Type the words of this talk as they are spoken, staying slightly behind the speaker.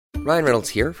Ryan Reynolds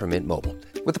here from Mint Mobile.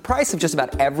 With the price of just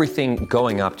about everything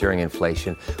going up during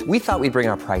inflation, we thought we'd bring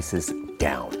our prices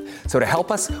down. So to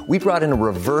help us, we brought in a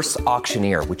reverse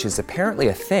auctioneer, which is apparently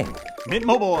a thing. Mint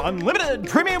Mobile Unlimited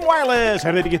Premium Wireless.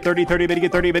 How to get 30, 30, bit to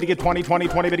get 30, bit to get 20, 20,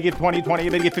 20, bit to get 20, 20,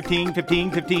 bit to get 15,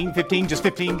 15, 15, 15, just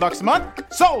 $15 a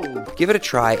month? Sold! Give it a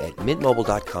try at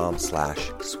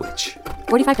mintmobile.com/switch.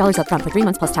 $45 up front for 3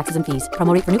 months plus taxes and fees.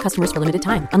 Promo rate for new customers for limited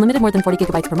time. Unlimited more than 40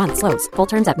 gigabytes per month. Slows full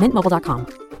terms at mintmobile.com.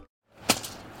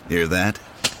 Hear that?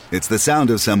 It's the sound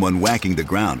of someone whacking the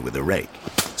ground with a rake.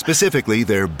 Specifically,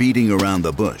 they're beating around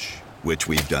the bush, which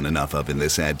we've done enough of in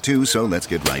this ad too, so let's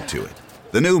get right to it.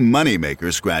 The new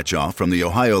Moneymaker scratch-off from the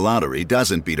Ohio Lottery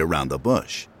doesn't beat around the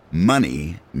bush.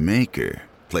 Money Maker.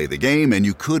 Play the game and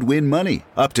you could win money,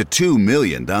 up to $2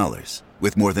 million.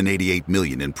 With more than $88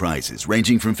 million in prizes,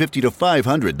 ranging from $50 to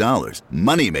 $500,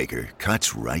 Moneymaker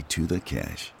cuts right to the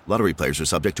cash. Lottery players are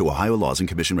subject to Ohio laws and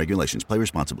commission regulations. Play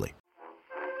responsibly.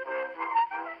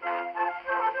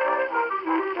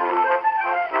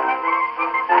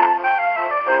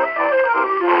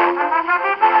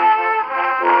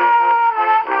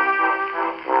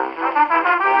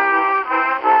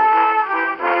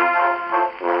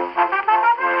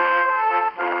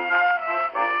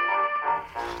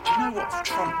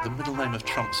 The middle name of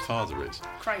Trump's father is?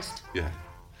 Christ. Yeah.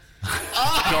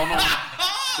 Donald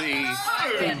C.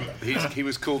 He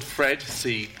was called Fred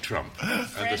C. Trump.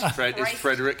 And this Fred is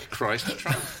Frederick Christ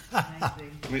Trump. I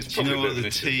mean, do you know what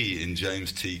the T in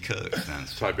James T. Kirk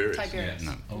stands for? Tiberius. Tiberius.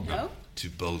 Yeah, no. No? To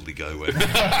boldly go where.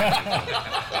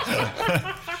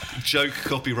 Joke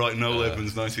copyright Noel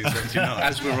Evans 1979.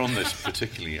 As we're on this,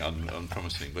 particularly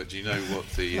unpromising, but do you know what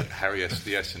the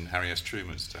S in Harry S.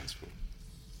 Truman stands for?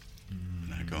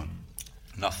 No, go on.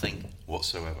 Nothing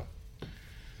whatsoever.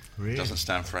 Really? It doesn't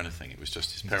stand for anything. It was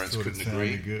just his parents couldn't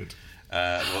agree. Good.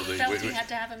 Felt he had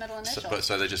to have a middle initial.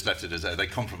 So they just left it as they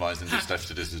compromised and just left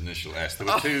it as his initial S. There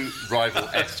were two rival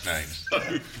S names.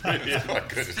 It's quite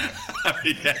good, isn't it?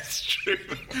 Harry S.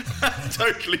 Truman.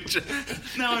 Totally.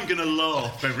 Now I'm going to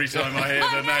laugh every time I hear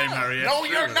the name Harry S. No,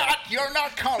 Truman. you're not. You're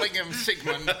not calling him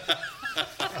Sigmund.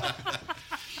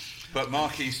 But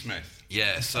Mark E. Smith.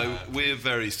 Yeah, so we're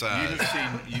very sad.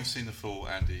 You've seen The Fall,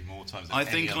 Andy, more times than I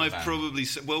any think other I've band. probably...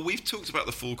 Well, we've talked about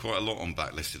The Fall quite a lot on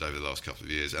Backlisted over the last couple of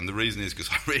years, and the reason is because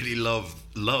I really love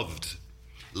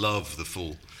The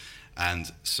Fall.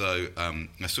 And so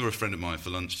I saw a friend of mine for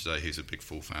lunch today who's a big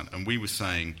Fall fan, and we were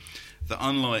saying that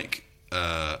unlike,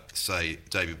 say,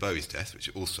 David Bowie's death, which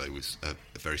also was a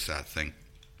very sad thing,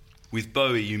 with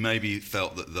Bowie, you maybe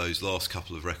felt that those last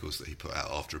couple of records that he put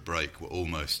out after a break were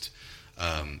almost...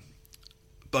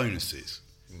 bonuses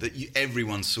that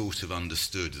everyone sort of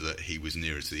understood that he was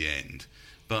nearer to the end,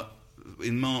 but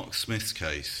in Mark Smith's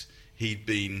case, he'd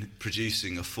been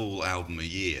producing a Fall album a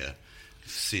year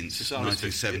since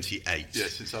 1978. Yeah,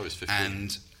 since I was 15.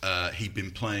 And he'd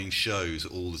been playing shows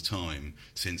all the time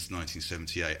since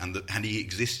 1978, and he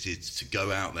existed to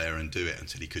go out there and do it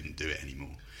until he couldn't do it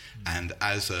anymore. And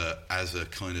as a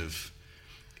kind of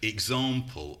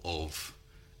example of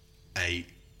a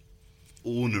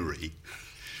ornery,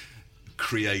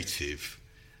 creative,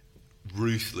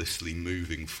 ruthlessly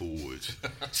moving forward,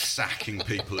 sacking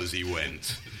people as he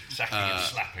went, sacking and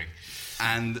slapping.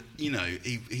 And you know,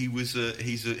 he was a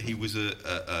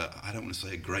I don't want to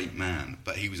say a great man,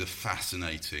 but he was a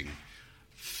fascinating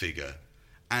figure.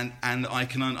 And I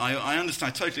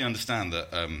totally understand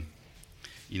that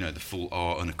you know, the Fall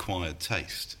are an acquired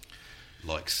taste.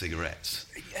 Like cigarettes,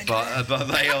 but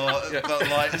they are. But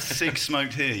like cig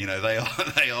smoked here, you know, they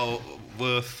are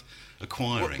worth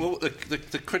acquiring. Well,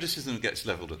 the criticism that gets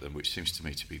levelled at them, which seems to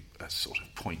me to be a sort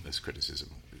of pointless criticism,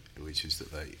 which is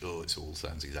that it all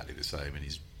sounds exactly the same, and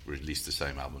he's released the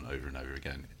same album over and over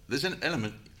again. There's an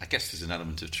element, I guess, there's an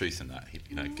element of truth in that.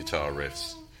 You know, guitar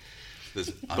riffs.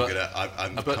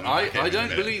 I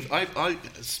don't believe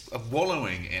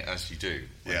wallowing it as you do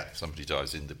when somebody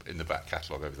dies in the back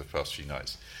catalogue over the past few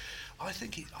nights. I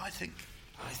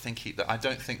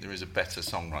don't think there is a better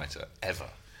songwriter ever.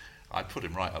 I'd put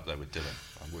him right up there with Dylan.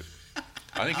 I would.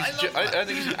 I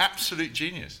think he's an absolute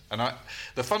genius. And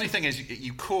the funny thing is,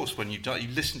 you course when you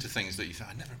listen to things that you think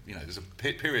I never. You know, there's a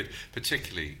period,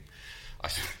 particularly, I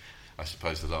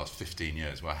suppose, the last 15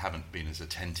 years where I haven't been as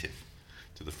attentive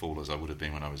to the Fall as I would have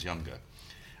been when I was younger.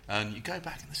 And you go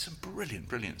back and there's some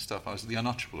brilliant stuff. The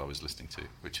Unutterable I was listening to,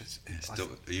 which is...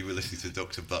 you were listening to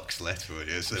Dr. Buck's Letter, were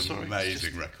you? It's an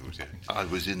amazing record, yeah. I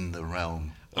was in the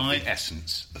realm of the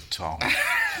essence of Tonga.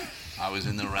 I was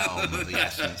in the realm of the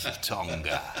essence of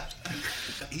Tonga.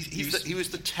 He was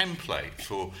the template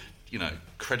for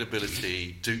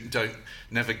credibility.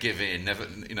 Never give in.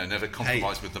 Never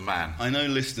compromise with the man. I know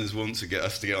listeners want to get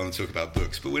us to get on and talk about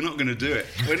books, but we're not going to do it.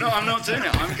 I'm not doing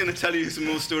it. I'm going to tell you some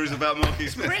more stories about Marky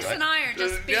Smith. Chris and I are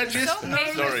just being so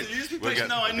patient. Sorry.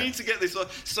 I need to get this.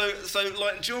 So,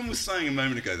 like John was saying a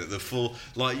moment ago, that the full,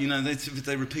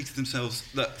 they repeated themselves.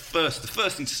 The first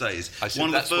thing to say is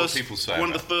one of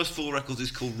the first full records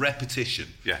is called Repetition.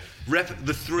 Yeah.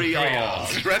 The three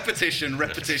R's. Repetition.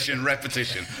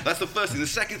 That's the first thing. The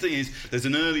second thing is there's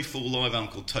an early full live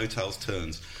album called Total's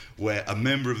Turns, where a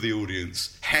member of the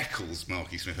audience heckles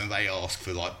Marky Smith and they ask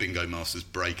for like Bingo Master's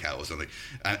Breakout or something,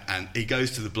 and he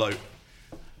goes to the bloke,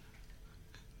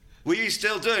 were you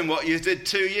still doing what you did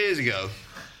 2 years ago?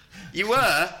 You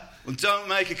were? Well, don't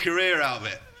make a career out of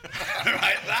it.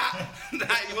 Right,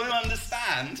 that you want to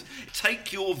understand.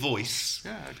 Take your voice,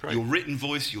 your written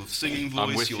voice, your singing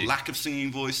voice, your lack of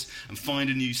singing voice, and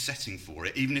find a new setting for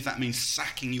it, even if that means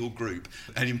sacking your group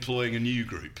and employing a new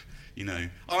group.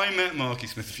 I met Marky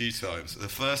Smith a few times. The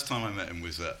first time I met him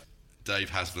was at Dave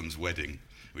Haslam's wedding,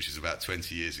 which is about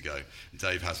 20 years ago.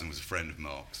 Dave Haslam was a friend of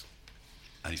Mark's.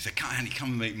 And he said, Andy, come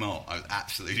and meet Mark. I was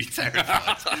absolutely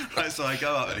terrified. So I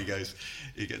go up and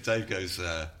Dave goes,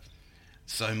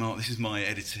 so Mark, this is my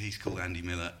editor, he's called Andy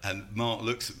Miller. And Mark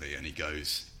looks at me and he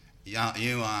goes, yeah,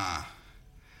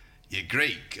 you're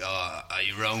Greek, or are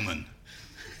you Roman?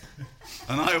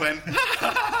 And I went,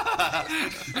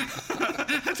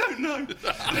 I don't know.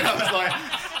 That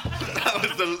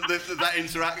was that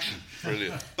interaction.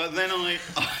 Brilliant. But then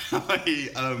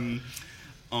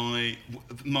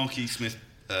Marky Smith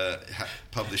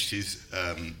published his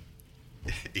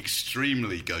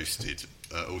extremely ghosted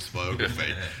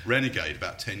autobiography, Renegade,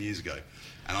 about 10 years ago.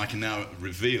 And I can now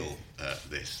reveal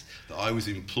that I was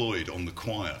employed on the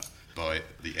choir by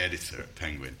the editor at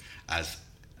Penguin as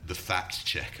the fact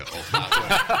checker of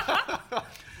that work.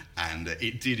 And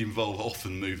it did involve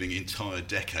often moving entire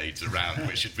decades around,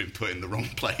 which had been put in the wrong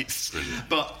place. Brilliant.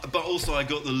 But also I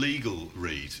got the legal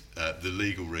read. The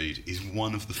legal read is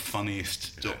one of the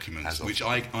funniest documents, which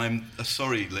I'm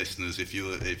sorry, listeners,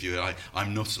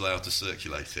 I'm not allowed to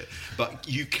circulate it. But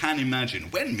you can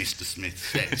imagine when Mr. Smith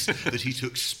says that he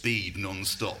took speed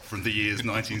non-stop from the years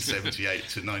 1978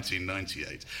 to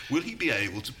 1998, will he be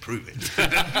able to prove it?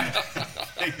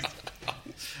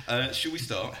 Shall we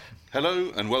start?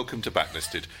 Hello and welcome to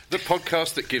Backlisted, the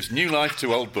podcast that gives new life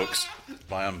to old books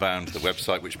by Unbound, the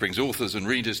website which brings authors and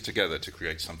readers together to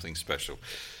create something special.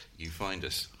 You find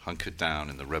us hunkered down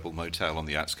in the Rebel Motel on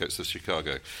the outskirts of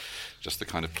Chicago, just the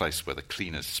kind of place where the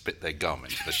cleaners spit their gum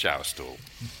into the shower stall.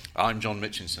 I'm John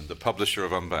Mitchinson, the publisher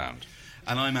of Unbound.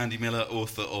 And I'm Andy Miller,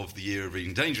 author of The Year of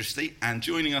Reading Dangerously, and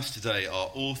joining us today are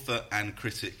author and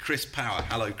critic Chris Power.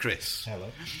 Hello, Chris.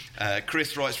 Hello.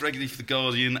 Chris writes regularly for The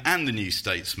Guardian and The New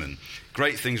Statesman.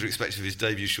 Great things are expected of his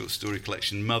debut short story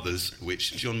collection, Mothers,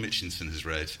 which John Mitchinson has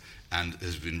read and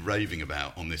has been raving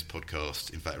about on this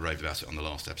podcast. In fact, raved about it on the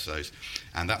last episode.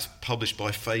 And that's published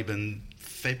by Faber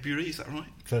February, is that right?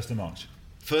 1st of March.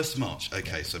 1st of March,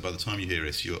 okay, so by the time you hear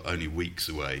this, you're only weeks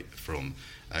away from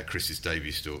Chris's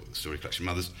debut story collection,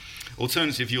 Mothers.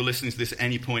 Alternative, if you're listening to this at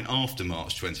any point after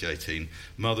March 2018,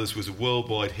 Mothers was a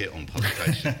worldwide hit on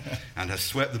publication and has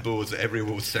swept the boards at every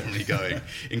awards ceremony going,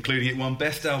 including it won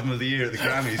Best Album of the Year at the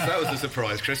Grammys. That was a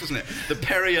surprise, Chris, wasn't it? The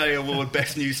Perrier Award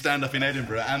Best New Stand-Up in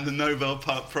Edinburgh and the Nobel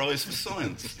Prize for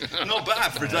Science. Not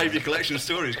bad for a debut collection of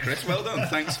stories, Chris. Well done.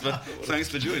 Thanks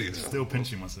for joining us. Still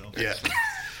pinching myself. Yeah.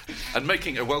 And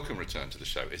making a welcome return to the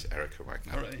show is Erica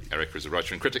Wagner. All right. Erica is a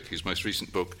writer and critic whose most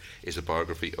recent book is a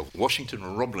biography of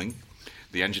Washington Roebling,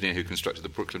 the engineer who constructed the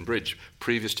Brooklyn Bridge.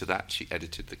 Previous to that, she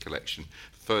edited the collection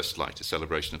First Light, a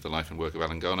celebration of the life and work of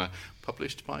Alan Garner,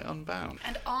 published by Unbound.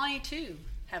 And I, too,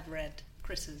 have read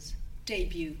Chris's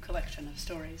debut collection of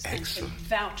stories. Excellent. And can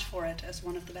vouch for it as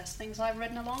one of the best things I've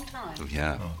read in a long time. Oh,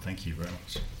 yeah. Oh, thank you very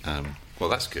much. Well,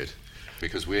 that's good,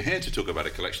 because we're here to talk about a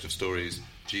collection of stories,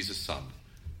 Jesus' Son,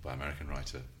 by American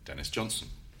writer Denis Johnson.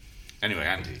 Anyway,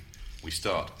 Andy, we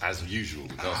start, as usual,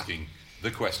 with asking the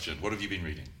question, what have you been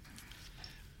reading?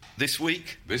 This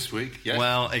week? This week, yes.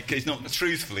 Well, it's not.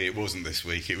 Truthfully, it wasn't this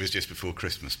week. It was just before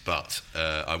Christmas. But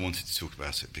I wanted to talk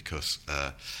about it because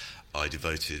I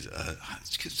devoted...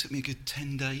 it took me a good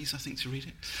 10 days, I think, to read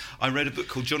it. I read a book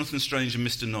called Jonathan Strange and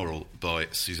Mr. Norrell by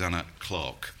Susanna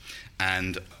Clarke.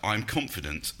 And I'm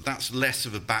confident that's less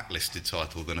of a backlisted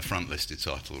title than a front-listed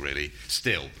title, really.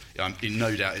 Still, in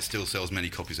no doubt it still sells many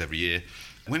copies every year.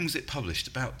 When was it published?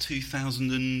 About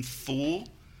 2004?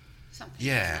 Something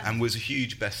yeah, like that. and was a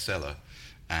huge bestseller.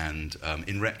 And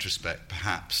in retrospect,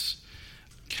 perhaps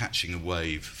catching a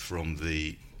wave from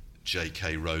the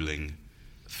J.K. Rowling,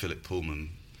 Philip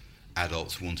Pullman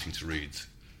adults wanting to read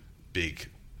big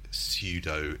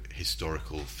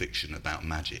pseudo-historical fiction about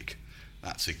magic.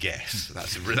 That's a guess.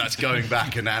 That's going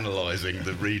back and analysing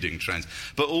the reading trends.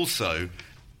 But also,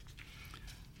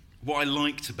 what I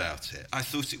liked about it, I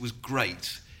thought it was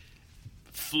great,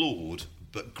 flawed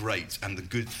but great, and the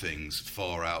good things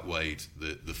far outweighed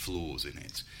the flaws in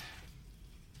it.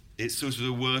 It's sort of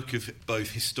a work of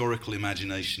both historical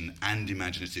imagination and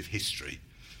imaginative history.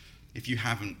 If you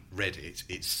haven't read it,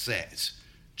 it's set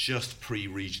just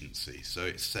pre-Regency, so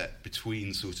it's set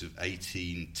between sort of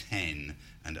 1810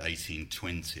 and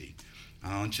 1820.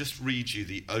 And I'll just read you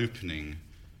the opening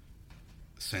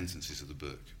sentences of the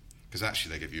book, because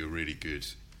actually they give you a really good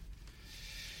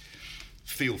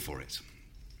feel for it.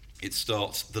 It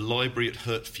starts, "The Library at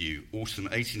Hertfew, autumn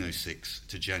 1806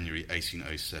 to January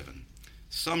 1807.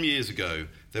 Some years ago,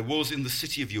 there was in the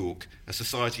city of York a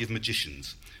society of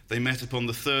magicians. They met upon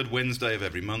the third Wednesday of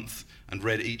every month and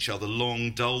read each other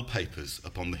long, dull papers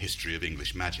upon the history of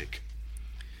English magic.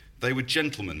 They were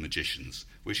gentlemen magicians,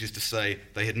 which is to say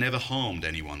they had never harmed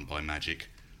anyone by magic,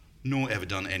 nor ever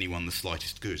done anyone the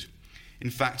slightest good. In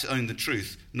fact, to own the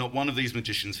truth, not one of these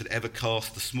magicians had ever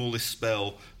cast the smallest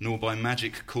spell, nor by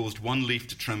magic caused one leaf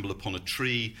to tremble upon a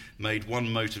tree, made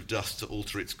one mote of dust to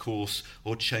alter its course,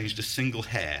 or changed a single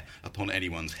hair upon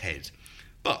anyone's head.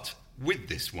 But, with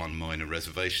this one minor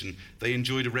reservation, they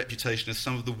enjoyed a reputation as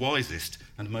some of the wisest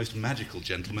and most magical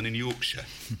gentlemen in Yorkshire.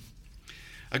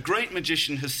 A great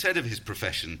magician has said of his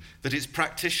profession that its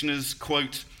practitioners,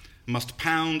 quote, must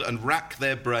pound and rack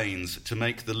their brains to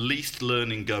make the least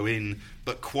learning go in,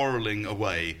 but quarrelling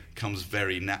away comes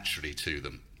very naturally to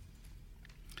them.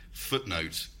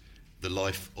 Footnote, The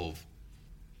Life of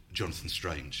Jonathan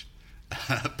Strange,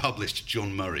 published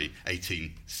John Murray,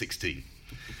 1816.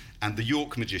 And the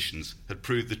York magicians had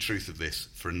proved the truth of this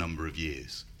for a number of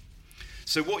years.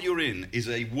 So what you're in is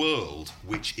a world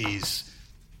which is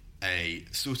a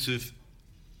sort of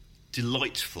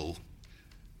delightful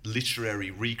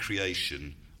literary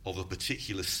recreation of a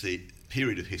particular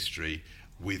period of history,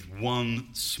 with one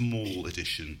small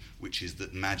addition, which is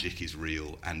that magic is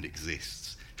real and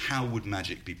exists. How would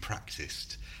magic be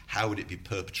practiced? How would it be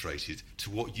perpetrated? To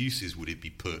what uses would it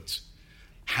be put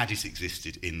had it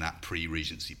existed in that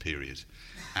pre-Regency period?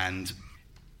 And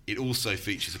it also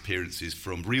features appearances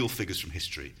from real figures from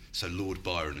history. So Lord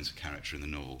Byron is a character in the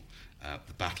novel.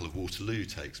 The Battle of Waterloo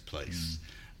takes place.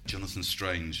 Jonathan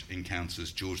Strange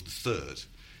encounters George III,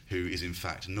 who is in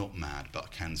fact not mad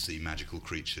but can see magical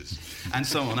creatures, and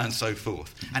so on and so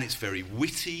forth. And it's very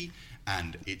witty,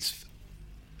 and it's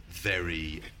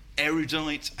very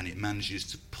erudite, and it manages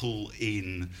to pull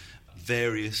in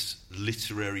various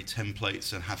literary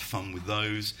templates and have fun with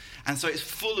those. And so it's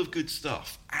full of good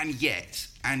stuff. And yet,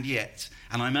 and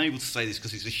I'm able to say this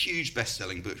because it's a huge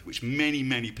best-selling book which many,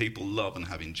 many people love and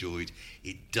have enjoyed,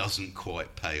 it doesn't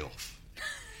quite pay off.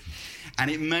 And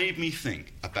it made me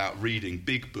think about reading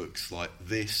big books like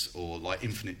this or like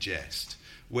Infinite Jest,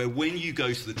 where when you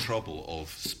go to the trouble of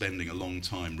spending a long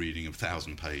time reading a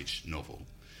 1,000-page novel,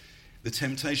 the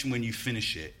temptation when you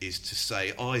finish it is to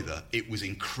say either it was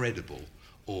incredible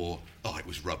or, oh, it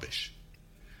was rubbish.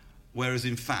 Whereas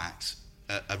in fact,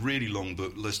 a really long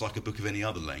book, just like a book of any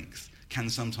other length, can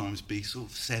sometimes be sort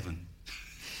of 7.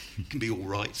 It can be all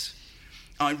right.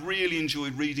 I really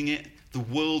enjoyed reading it. The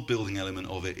world-building element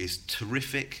of it is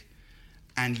terrific,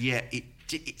 and yet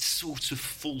it sort of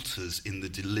falters in the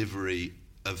delivery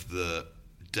of the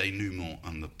denouement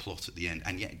and the plot at the end,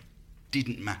 and yet it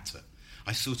didn't matter.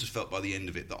 I sort of felt by the end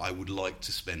of it that I would like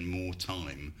to spend more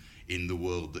time in the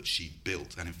world that she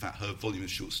built. And in fact, her volume of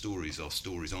short stories are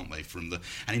stories, aren't they? And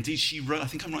indeed, she wrote. I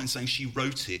think I'm right in saying she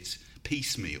wrote it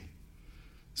piecemeal.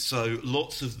 So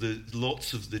lots of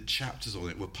the chapters on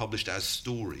it were published as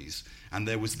stories, and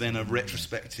there was then a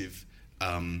retrospective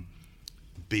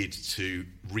bid to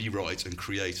rewrite and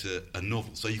create a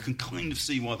novel. So you can kind of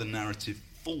see why the narrative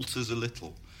falters a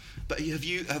little. But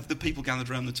have the people gathered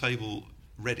around the table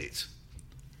read it?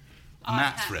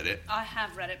 Matt's read it. I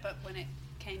have read it, but when it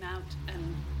came out,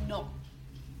 and not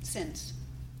since.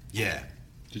 Yeah.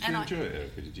 Did you enjoy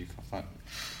it, or did you find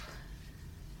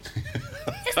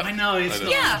I know, it's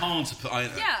not hard to put...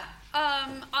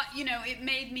 it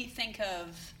made me think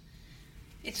of...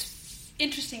 It's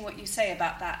interesting what you say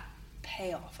about that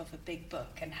payoff of a big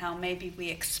book, and how maybe we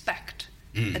expect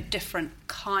a different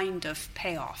kind of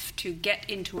payoff to get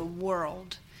into a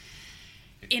world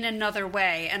in another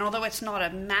way. And although it's not a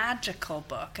magical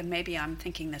book, and maybe I'm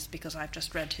thinking this because I've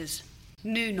just read his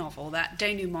new novel, that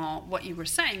denouement, what you were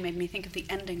saying, made me think of the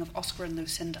ending of Oscar and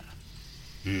Lucinda.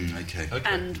 Okay.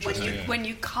 And when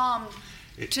you come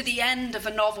to the end of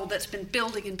a novel that's been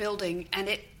building and building, and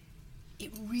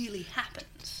it really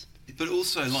happens. But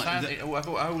also, like... I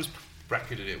always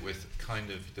bracketed it with kind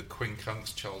of the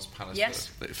quincunx Charles Palliser.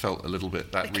 Yes. It felt a little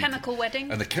bit... that The Chemical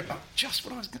Wedding. And just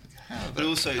what I was going to have. But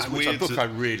also, it's weird... I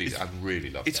really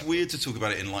love It's weird to talk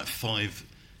about it in like 5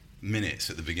 minutes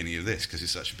at the beginning of this, because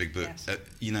it's such a big book.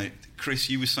 Yes. Chris,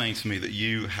 you were saying to me that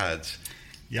you had...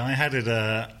 Yeah, I had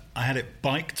it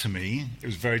biked to me. It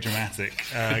was very dramatic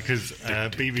because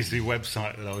BBC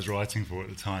website that I was writing for at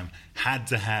the time had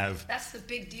to have... That's the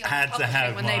big deal. Had to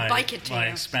have when they bike it to my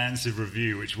you. expansive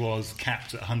review, which was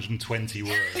capped at 120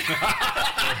 words.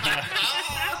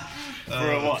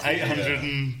 For a,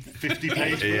 850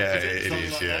 page book? Yeah, it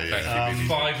is, yeah.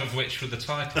 5 of which were the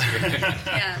title.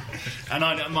 Yeah.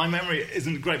 And my memory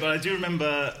isn't great, but I do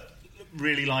remember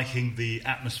really liking the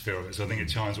atmosphere of it, so I think it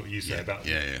chimes what you say about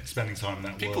spending time in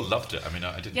that People world. loved it. I mean,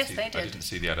 I they didn't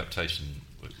see the adaptation.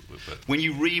 But When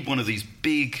you read one of these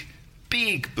big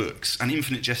books, and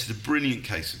Infinite Jest is a brilliant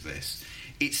case of this,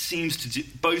 it seems to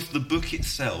both the book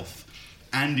itself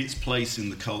and its place in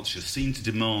the culture seem to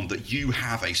demand that you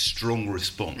have a strong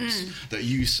response, that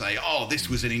you say, oh, this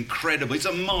was an incredible, it's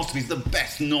a masterpiece, the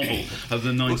best novel of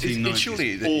the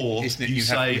 1990s. Or you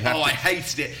say, I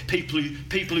hated it.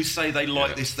 People who say they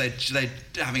like this, they're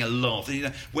having a laugh.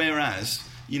 Whereas,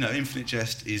 Infinite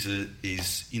Jest is too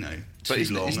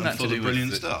long and full of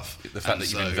brilliant stuff. The fact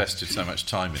that you've invested so much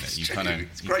time in it. It's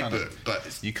a great book,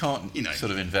 but you can't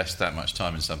sort of invest that much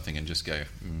time in something and just go,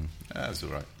 that's all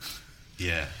right.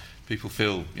 Yeah. People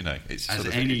feel, it's as sort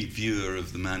of... any viewer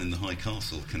of The Man in the High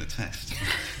Castle can attest.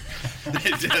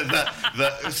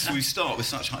 We start with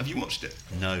such... Have you watched it?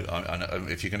 No.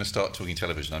 If you're going to start talking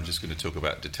television, I'm just going to talk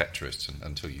about Detectorists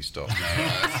until you stop. No,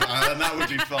 that would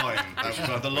be fine. That was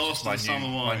the last of Summer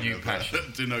Wine. My new passion.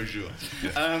 De nos jours.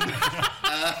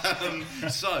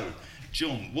 So...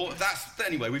 John,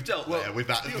 anyway, we've dealt with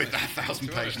that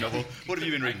 1,000-page novel. What have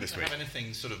you been reading this week? Have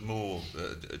anything sort of more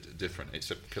different?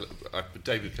 It's a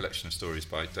debut collection of stories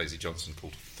by Daisy Johnson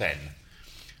called Fen.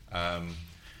 I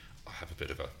have a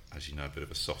bit of a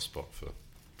soft spot for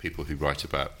people who write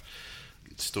about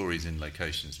stories in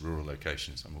locations, rural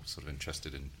locations. I'm sort of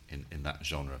interested in that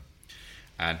genre,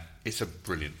 and it's a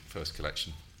brilliant first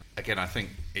collection. Again, I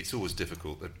think it's always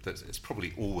difficult. It's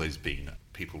probably always been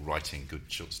people writing good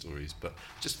short stories, but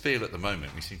I just feel at the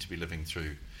moment we seem to be living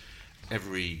through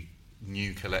every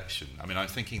new collection. I mean, I'm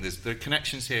thinking there are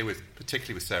connections here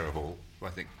particularly with Sarah Hall. I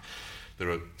think there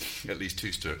are at least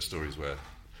 2 stories where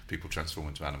people transform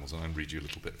into animals, and I'll read you a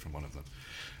little bit from one of them.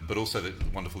 But also the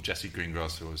wonderful Jessie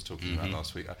Greengrass, who I was talking about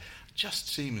last week. Just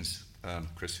seems,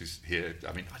 Chris, who's here,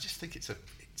 I mean, I just think it's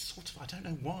sort of, I don't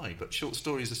know why, but short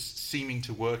stories are seeming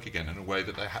to work again in a way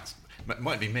that they have. It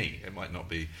might be me, it might not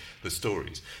be the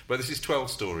stories. But this is 12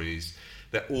 stories.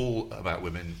 They're all about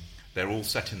women. They're all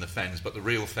set in the Fens, but the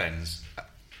real Fens,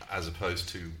 as opposed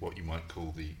to what you might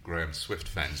call the Graham Swift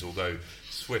Fens. Although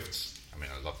Swift's, I mean,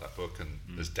 I love that book, and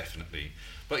there's definitely,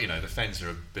 but the Fens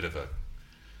are a bit of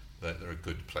they're a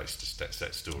good place to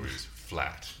set stories.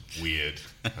 Flat, weird,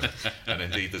 and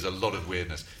indeed there's a lot of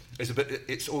weirdness.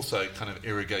 It's also kind of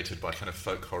irrigated by kind of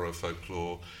folk horror,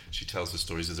 folklore. She tells the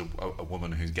stories. There's a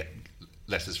woman who's getting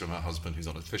letters from her husband who's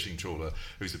on a fishing trawler,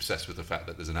 who's obsessed with the fact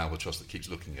that there's an albatross that keeps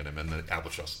looking at him, and the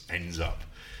albatross ends up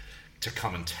to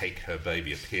come and take her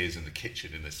baby, appears in the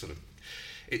kitchen in this sort of...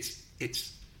 It's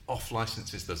off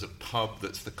licenses. There's a pub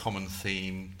that's the common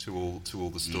theme to all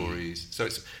the stories. So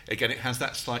it has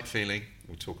that slight feeling.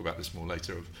 We'll talk about this more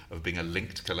later of being a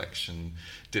linked collection,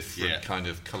 different kind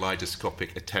of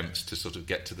kaleidoscopic attempts to sort of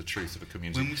get to the truth of a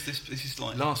community. When was this? This is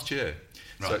like last year.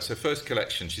 Right. So first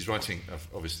collection. She's writing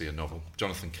obviously a novel,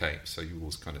 Jonathan Cape. So you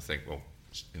always kind of think, well,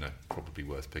 probably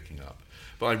worth picking up.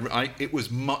 But it was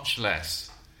much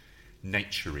less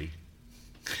naturey.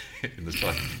 in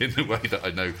the way that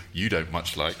I know you don't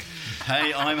much like.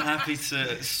 Hey, I'm happy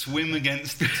to swim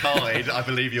against the tide. I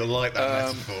believe you'll like that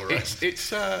metaphor, right?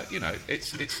 It's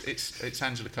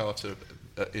Angela Carter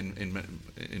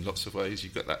in lots of ways.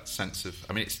 You've got that sense of.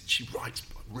 I mean, she writes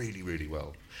really, really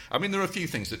well. I mean, there are a few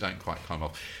things that don't quite come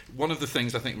off. One of the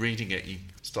things I think reading it you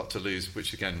start to lose,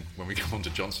 which again, when we come on to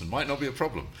Johnson, might not be a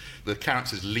problem. The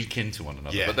characters leak into one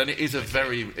another, but then it is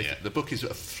the book is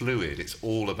a fluid. It's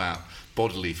all about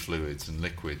bodily fluids and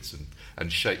liquids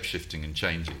and shape-shifting and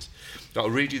changes. I'll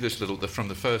read you this from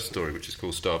the first story, which is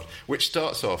called Starved, which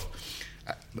starts off,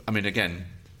 I mean, again,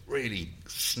 really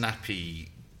snappy,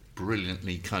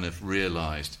 brilliantly kind of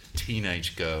realised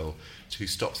teenage girl who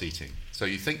stops eating. So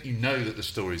you think you know that the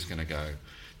story's going to go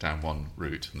down one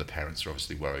route, and the parents are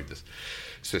obviously worried, the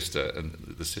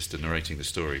sister narrating the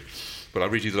story. But I'll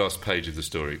read you the last page of the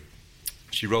story.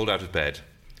 She rolled out of bed,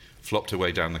 flopped her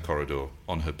way down the corridor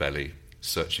on her belly,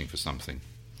 searching for something.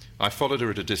 I followed her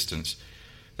at a distance.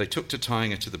 They took to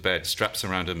tying her to the bed, straps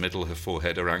around her middle, her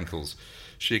forehead, her ankles.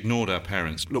 She ignored our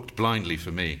parents, looked blindly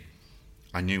for me.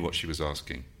 I knew what she was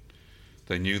asking.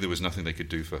 They knew there was nothing they could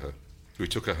do for her. We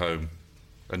took her home.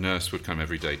 A nurse would come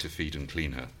every day to feed and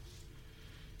clean her.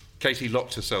 Katie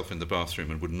locked herself in the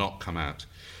bathroom and would not come out.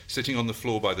 Sitting on the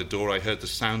floor by the door, I heard the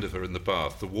sound of her in the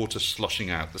bath, the water sloshing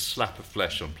out, the slap of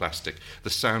flesh on plastic, the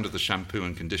sound of the shampoo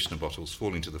and conditioner bottles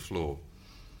falling to the floor.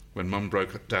 When Mum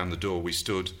broke down the door, we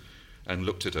stood and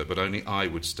looked at her, but only I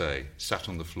would stay, sat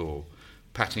on the floor,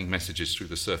 patting messages through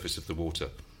the surface of the water,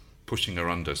 pushing her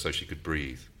under so she could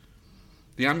breathe.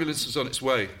 The ambulance was on its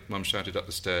way, Mum shouted up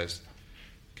the stairs.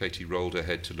 Katie rolled her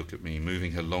head to look at me,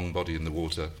 moving her long body in the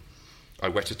water. I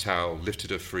wet a towel,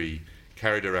 lifted her free,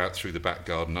 carried her out through the back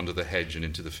garden, under the hedge and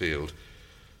into the field.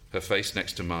 Her face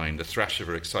next to mine, the thrash of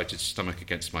her excited stomach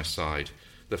against my side,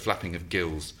 the flapping of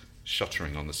gills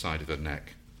shuttering on the side of her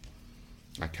neck.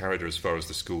 I carried her as far as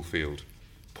the school field,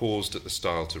 paused at the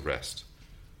stile to rest.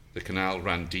 The canal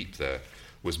ran deep there,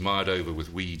 was mired over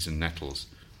with weeds and nettles.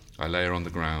 I lay her on the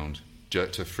ground,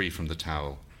 jerked her free from the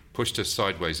towel, pushed her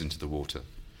sideways into the water.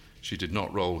 She did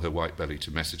not roll her white belly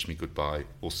to message me goodbye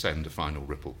or send a final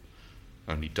ripple,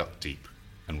 only ducked deep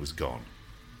and was gone.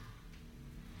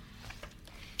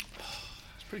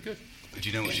 It's pretty good. Do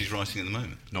you know what she's writing at the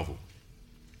moment? Novel.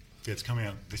 Yeah, it's coming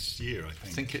out this year, I think. I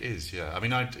think it is, yeah. I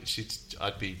mean, I'd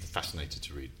be fascinated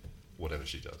to read whatever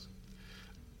she does.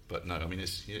 But no, I mean,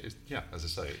 it's yeah, as I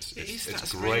say, it's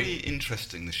that's great. Really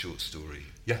interesting, the short story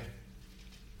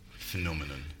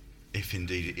phenomenon, if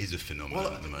indeed it is a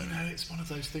phenomenon at the moment. You know, it's one of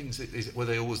those things. Were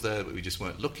they always there, but we just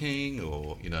weren't looking,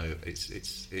 or you know,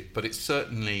 but it's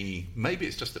certainly, maybe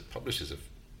it's just that publishers have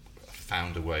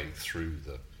found a way through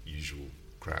the usual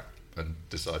crap and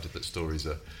decided that stories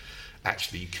are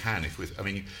actually, you can,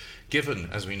 given,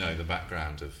 as we know, the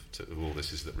background of all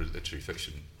this is that literary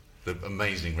fiction, the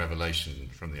amazing revelation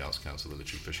from the Arts Council that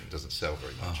literary fiction doesn't sell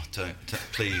very much. Oh,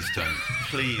 please don't.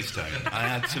 I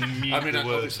had to mute the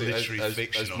word literary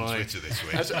fiction on Twitter this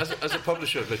week. As a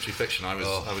publisher of literary fiction, I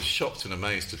was shocked and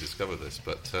amazed to discover this.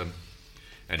 But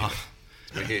anyway,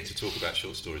 we're here to talk about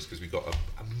short stories because we've got a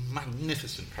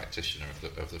magnificent practitioner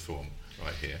of the form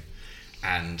right here,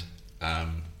 and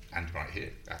right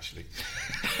here, actually.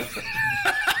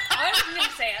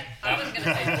 I wasn't going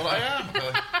to say it. Well, I am.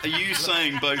 Are you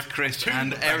saying both Chris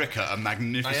and Erica are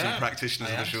magnificent practitioners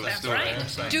of the short story?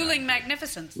 That's right. Dueling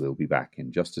magnificence. We'll be back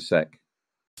in just a sec.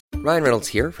 Ryan Reynolds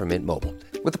here from Mint Mobile.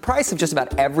 With the price of just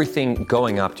about everything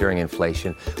going up during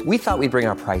inflation, we thought we'd bring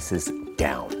our prices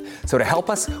down. So to help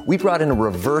us, we brought in a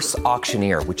reverse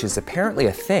auctioneer, which is apparently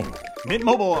a thing. Mint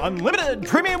Mobile Unlimited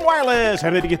Premium Wireless.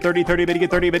 How to get 30, 30, how to get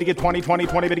 30, how to get 20, 20,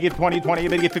 20, how to get 20, 20, how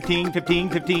to get 15, 15,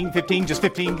 15, 15, just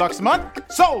 $15 a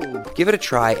month? Sold! Give it a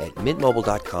try at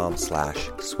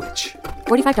mintmobile.com/switch.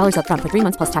 $45 up front for 3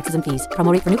 months plus taxes and fees.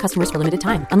 Promo rate for new customers for limited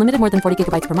time. Unlimited more than 40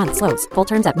 gigabytes per month. Slows full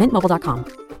terms at mintmobile.com.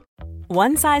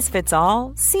 One size fits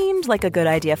all seemed like a good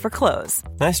idea for clothes.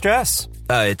 Nice dress.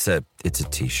 It's a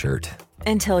t-shirt.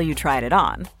 Until you tried it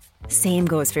on. Same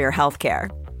goes for your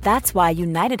healthcare. That's why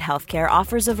United Healthcare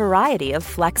offers a variety of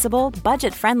flexible,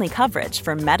 budget-friendly coverage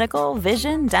for medical,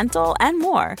 vision, dental, and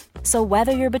more. So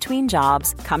whether you're between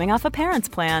jobs, coming off a parent's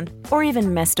plan, or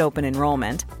even missed open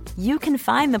enrollment, you can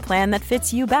find the plan that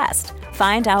fits you best.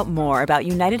 Find out more about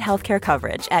United Healthcare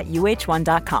coverage at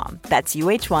uh1.com. That's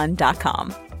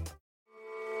uh1.com.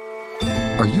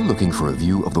 Are you looking for a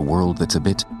view of the world that's a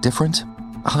bit different?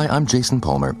 Hi, I'm Jason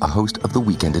Palmer, a host of The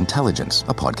Weekend Intelligence,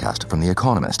 a podcast from The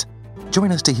Economist.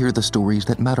 Join us to hear the stories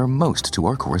that matter most to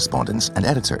our correspondents and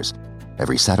editors.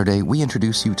 Every Saturday, we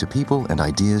introduce you to people and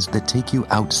ideas that take you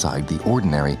outside the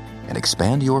ordinary and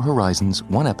expand your horizons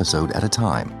one episode at a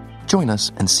time. Join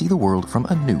us and see the world from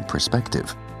a new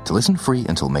perspective. To listen free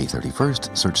until May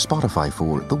 31st, search Spotify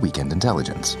for The Weekend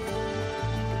Intelligence.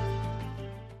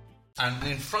 And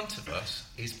in front of us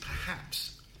is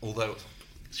perhaps, although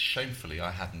shamefully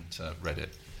I hadn't read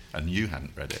it and you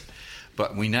hadn't read it,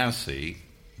 but we now see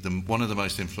one of the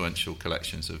most influential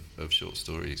collections of short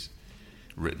stories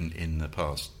written in the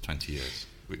past 20 years.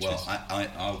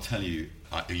 I'll tell you,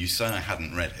 you say I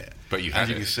hadn't read it, but you had it. As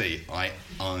you can see, I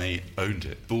owned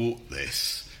it. Bought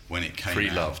this when it came out.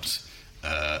 Pre-loved.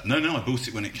 No, I bought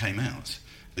it when it came out.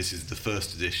 This is the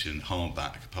first edition,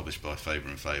 hardback, published by Faber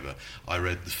and Faber. I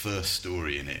read the first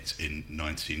story in it in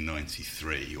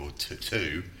 1993 or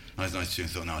 1992,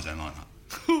 and thought, no, I don't like that.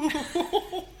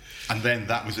 And then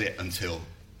that was it until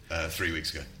 3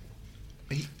 weeks ago.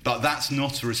 But that's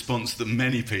not a response that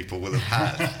many people will have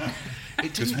had.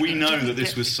 Because we know that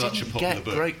this was such a popular book. It didn't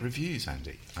get great reviews,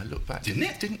 Andy. I look back. Didn't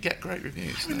it? Didn't get great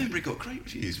reviews. I remember it got great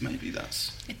reviews. Maybe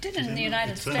that's... It did in the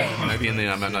United States. Maybe in the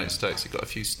United States. It got a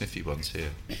few sniffy ones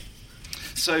here.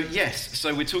 So, yes,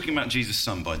 so we're talking about Jesus'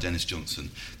 Son by Denis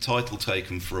Johnson, title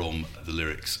taken from the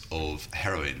lyrics of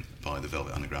Heroin by the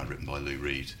Velvet Underground, written by Lou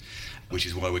Reed, which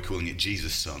is why we're calling it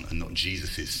Jesus' Son and not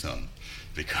Jesus' Son,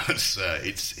 because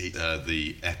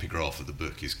the epigraph of the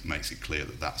book makes it clear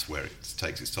that that's where it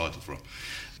takes its title from.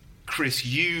 Chris,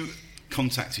 you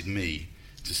contacted me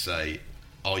to say,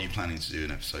 are you planning to do an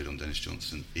episode on Denis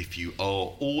Johnson? If you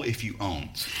are, or if you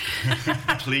aren't,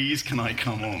 please can I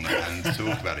come on and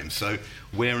talk about him? So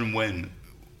where and when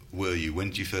were you? When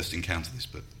did you first encounter this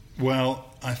book? Well,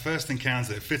 I first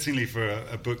encountered it fittingly for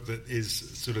a book that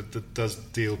is that does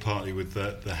deal partly with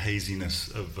the haziness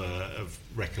of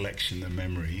recollection and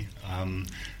memory.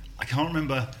 I can't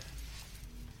remember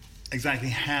exactly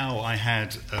how I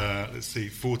had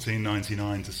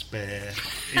 $14.99 to spare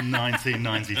in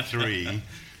 1993,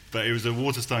 but it was at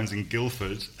Waterstones in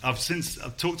Guildford. I've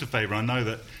talked to Faber. I know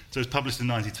that. So it was published in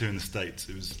 '92 in the States.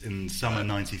 It was in summer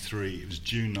 '93. It was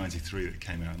June '93 that it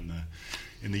came out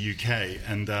in the UK,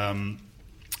 and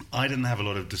I didn't have a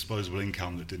lot of disposable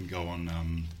income that didn't go on.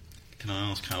 Can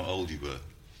I ask how old you were?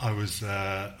 I was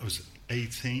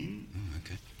 18,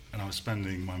 okay, and I was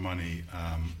spending my money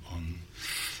on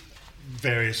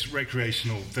various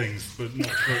recreational things, but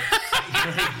not very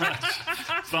much.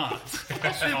 But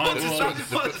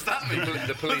what does that mean?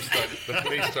 The police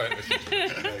don't listen.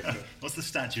 What's the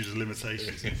statute of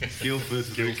limitations?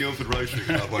 Guildford Rotary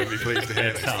Club won't be pleased to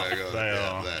hear this.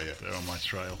 They're on my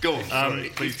trail. Go on. Sorry,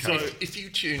 please. So, if you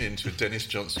tune into a Denis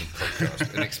Johnson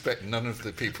podcast and expect none of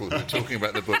the people who are talking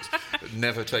about the books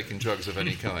never taking drugs of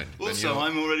any kind, also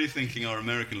I'm already thinking our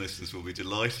American listeners will be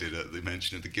delighted at the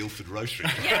mention of the Guildford Rotary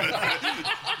Club.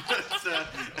 But,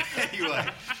 anyway,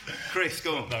 Chris,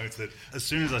 go on. Noted. As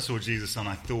soon as I saw Jesus' Son,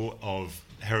 I thought of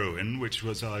Heroin, which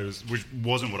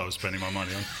wasn't what I was spending my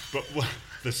money on. But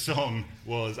the song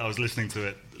was, I was listening to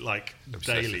it like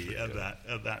daily at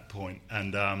that point,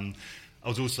 and I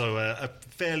was also a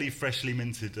fairly freshly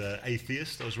minted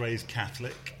atheist. I was raised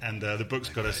Catholic, and the book's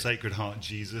got a Sacred Heart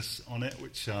Jesus on it,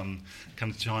 which kind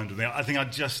of chimed with me. I think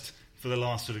for the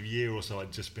last sort of year or so,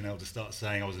 I'd just been able to start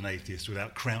saying I was an atheist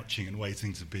without crouching and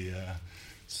waiting to be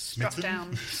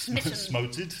smitten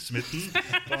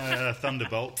by a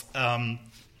thunderbolt.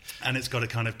 And it's got a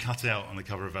kind of cutout on the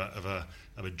cover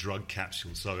of a drug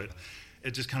capsule, so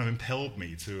it just kind of impelled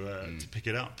me to pick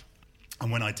it up.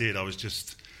 And when I did, I was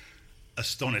just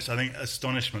astonished. I think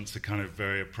astonishment's a kind of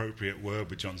very appropriate word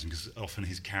with Johnson, because often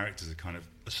his characters are kind of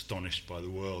astonished by the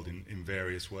world in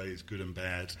various ways, good and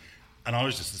bad. And I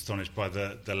was just astonished by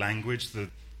the language, the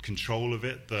control of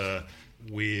it, the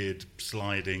weird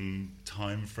sliding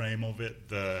time frame of it,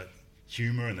 the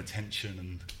humour and the tension.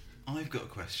 And I've got a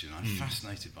question. I'm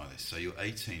fascinated by this. So you're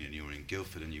 18 and you're in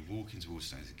Guildford, and you walk into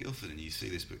Waterstones in Guildford and you see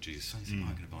this book, Jesus' Son.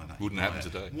 I'm going to buy that. Wouldn't happen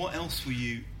today. What else were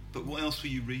you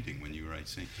reading when you were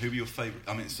 18? Who were your favourite?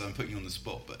 I mean, so I'm putting you on the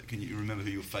spot, but can you remember who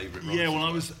your favourite writers were? Yeah, well,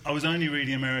 I was only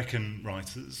reading American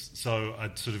writers, so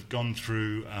I'd sort of gone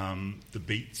through the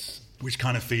Beats, which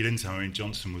kind of feed into. I mean,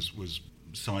 Johnson was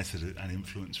cited and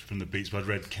influenced from the Beats, but I'd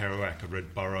read Kerouac, I'd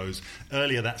read Burroughs.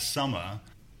 Earlier that summer,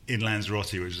 in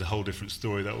Lanzarote, which is a whole different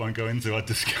story that I won't go into, I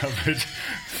discovered,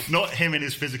 not him in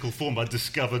his physical form, but I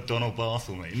discovered Donald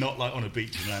Barthelme, not like on a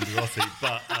beach in Lanzarote,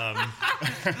 but...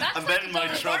 and then my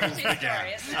troubles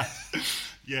began.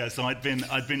 Yeah, so I'd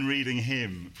been reading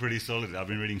him pretty solidly. I've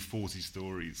been reading 40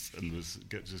 stories and was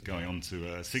just going on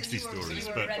to 60 stories.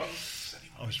 But ready.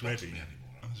 I was ready.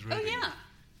 Oh, yeah.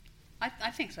 I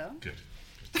think so. Good.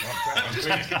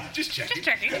 Just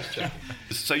checking.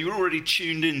 So you were already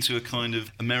tuned into a kind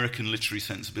of American literary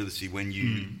sensibility when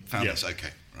you found this.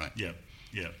 Okay, right. Yeah,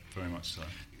 very much so.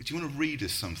 Do you want to read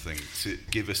us something to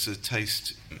give us a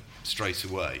taste straight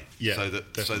away? Yeah, so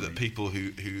that people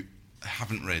who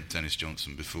haven't read Denis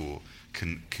Johnson before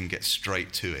can get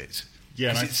straight to it.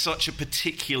 Yeah, because it's such a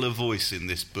particular voice in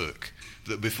this book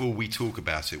that before we talk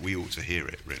about it, we ought to hear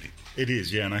it, really. It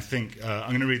is, yeah, and I think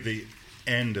I'm going to read the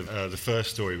end of the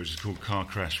first story, which is called Car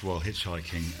Crash While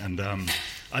Hitchhiking, and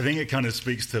I think it kind of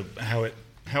speaks to how it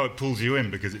pulls you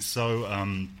in, because it's so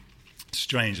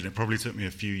strange, and it probably took me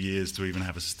a few years to even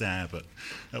have a stab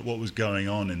at what was going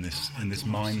on in this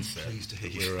mindset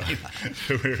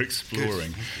that we're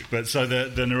exploring. But so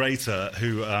the narrator,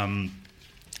 who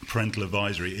parental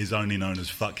advisory, is only known as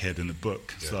Fuckhead in the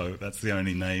book, so that's the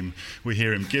only name we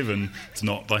hear him given. It's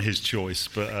not by his choice,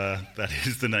 but that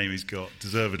is the name he's got,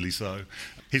 deservedly so.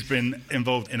 He's been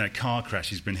involved in a car crash.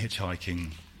 He's been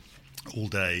hitchhiking all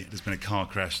day. There's been a car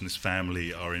crash, and his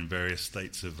family are in various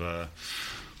states of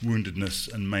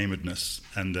woundedness and maimedness.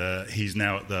 And he's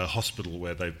now at the hospital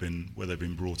where they've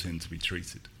been brought in to be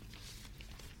treated.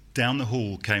 Down the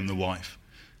hall came the wife.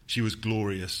 She was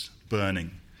glorious,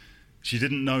 burning. She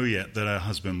didn't know yet that her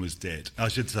husband was dead. I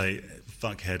should say,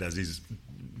 fuckhead, as he's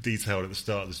detailed at the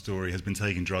start of the story, has been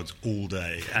taking drugs all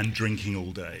day and drinking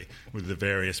all day with the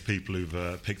various people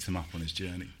who've picked him up on his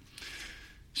journey.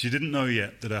 She didn't know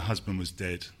yet that her husband was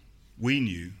dead. We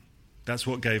knew. That's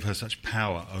what gave her such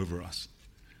power over us.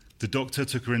 The doctor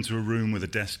took her into a room with a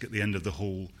desk at the end of the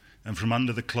hall, and from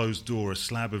under the closed door a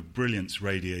slab of brilliance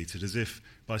radiated, as if,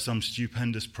 by some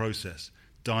stupendous process,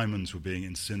 diamonds were being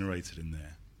incinerated in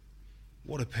there.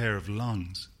 What a pair of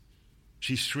lungs!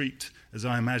 She shrieked as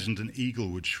I imagined an eagle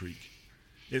would shriek.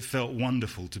 It felt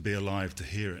wonderful to be alive to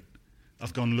hear it.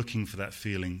 I've gone looking for that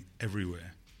feeling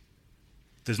everywhere.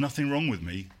 There's nothing wrong with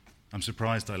me. I'm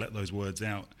surprised I let those words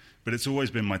out, but it's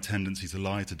always been my tendency to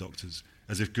lie to doctors,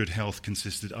 as if good health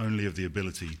consisted only of the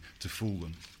ability to fool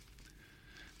them.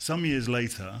 Some years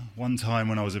later, one time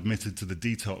when I was admitted to the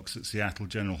detox at Seattle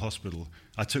General Hospital,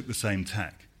 I took the same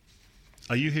tack.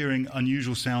 "Are you hearing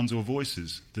unusual sounds or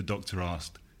voices?" the doctor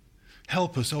asked.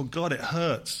 "Help us, oh God, it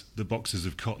hurts," the boxes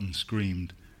of cotton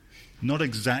screamed. "Not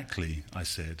exactly," I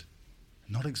said.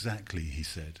 "Not exactly," he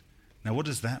said. "Now what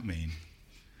does that mean?"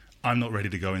 "I'm not ready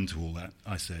to go into all that,"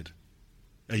 I said.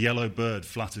 A yellow bird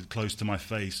fluttered close to my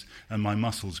face and my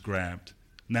muscles grabbed.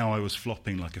 Now I was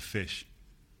flopping like a fish.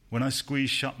 When I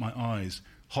squeezed shut my eyes,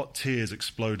 hot tears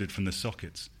exploded from the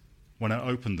sockets. When I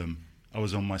opened them, I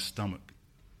was on my stomach.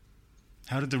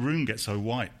 "How did the room get so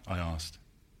white?" I asked.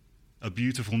 A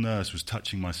beautiful nurse was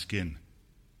touching my skin.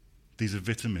 "These are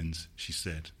vitamins," she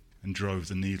said, and drove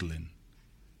the needle in.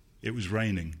 It was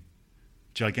raining.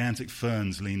 Gigantic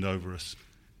ferns leaned over us.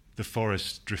 The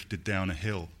forest drifted down a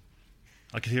hill.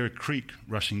 I could hear a creek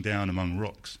rushing down among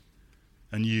rocks.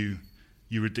 And you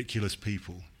ridiculous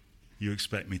people, you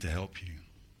expect me to help you.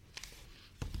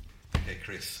 Okay,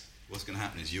 Chris, what's going to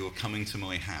happen is you're coming to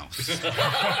my house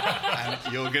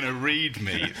and you're going to read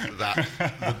me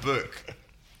the book.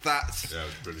 That's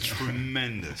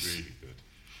tremendous. Really good.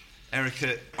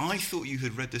 Erica, I thought you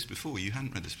had read this before. You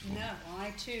hadn't read this before. No,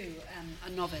 I too am a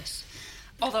novice.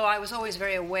 Although I was always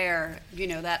very aware,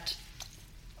 that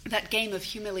game of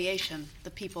humiliation,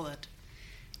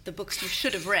 the books you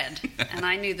should have read, and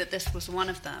I knew that this was one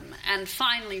of them. And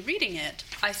finally reading it,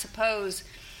 I suppose,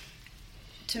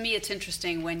 to me it's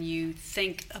interesting when you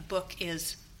think a book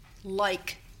is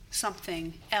like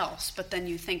something else, but then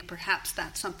you think perhaps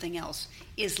that something else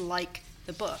is like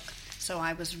the book. So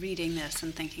I was reading this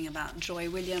and thinking about Joy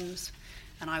Williams,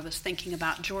 and I was thinking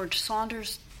about George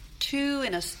Saunders too,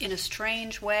 in a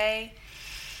strange way.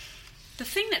 The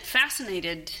thing that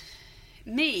fascinated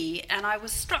me, and I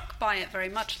was struck by it very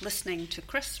much listening to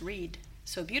Chris read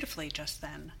so beautifully just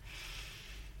then,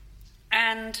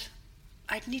 and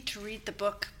I'd need to read the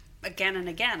book again and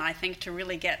again, I think, to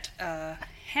really get a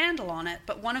handle on it.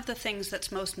 But one of the things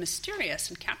that's most mysterious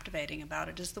and captivating about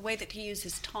it is the way that he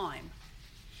uses time.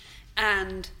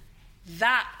 And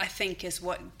that, I think, is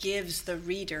what gives the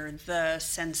reader the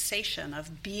sensation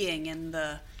of being in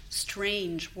the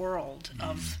strange world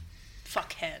of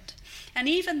fuckhead. And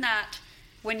even that,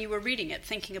 when you were reading it,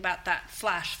 thinking about that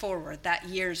flash forward, that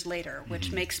years later,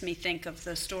 which makes me think of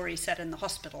the story set in the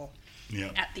hospital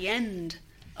at the end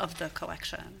of the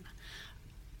collection.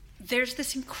 There's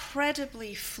this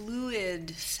incredibly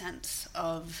fluid sense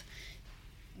of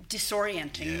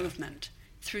disorienting movement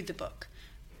through the book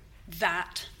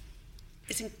that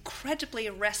is incredibly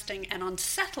arresting and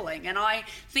unsettling. And I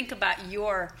think about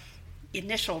your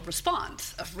initial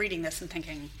response of reading this and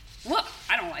thinking, whoa,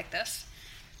 I don't like this.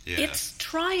 Yeah. It's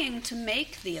trying to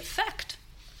make the effect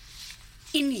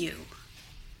in you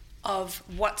of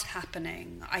what's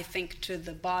happening, I think, to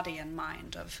the body and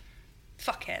mind of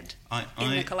fuckhead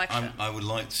in the collection. I would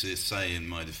like to say in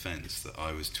my defence that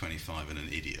I was 25 and an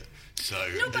idiot. So, I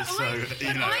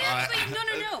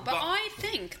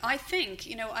think,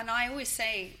 and I always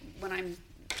say when I'm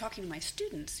talking to my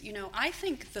students, I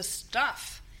think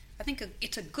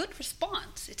it's a good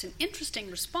response. It's an interesting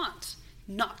response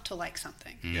not to like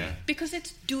something. Yeah. Because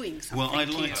it's doing something. Well,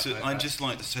 I'd just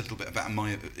like to say a little bit about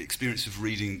my experience of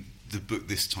reading the book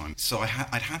this time. So I'd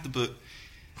had the book.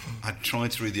 I'd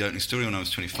tried to read the opening story when I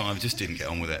was 25, just didn't get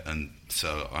on with it, and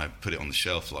so I put it on the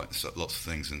shelf like lots of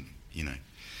things, and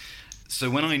So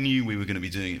when I knew we were going to be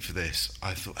doing it for this,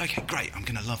 I thought, okay, great, I'm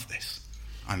going to love this.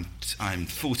 I'm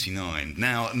 49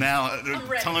 now.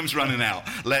 Time's running out.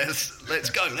 Let's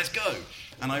go.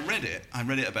 And I read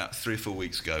it about 3 or 4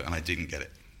 weeks ago, and I didn't get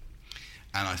it.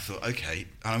 And I thought, okay,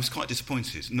 and I was quite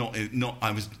disappointed. Not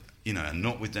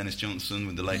with Dennis Johnson,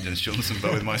 with the late Dennis Johnson,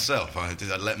 but with myself. I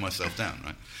let myself down,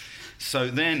 right? So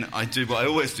then I do what I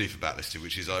always do for Backlisted,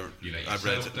 which is I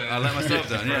let myself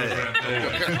down. Yeah.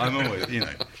 Always. I'm always,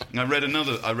 And I read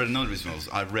another of his novels.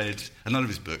 I read another of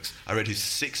his books. I read his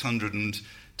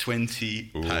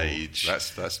 620-page.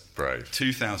 That's brave.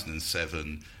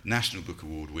 2007 National Book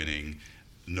Award winning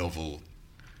novel,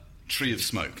 Tree of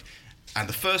Smoke. And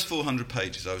the first 400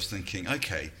 pages, I was thinking,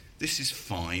 okay, this is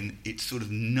fine. It's sort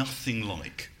of nothing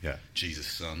like Jesus'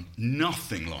 Son.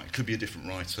 Nothing like. Could be a different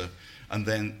writer. And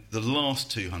then the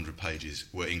last 200 pages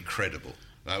were incredible.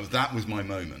 That was my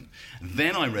moment. And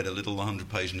then I read a little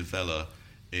 100-page novella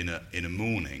in a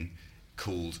morning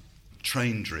called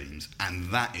Train Dreams,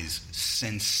 and that is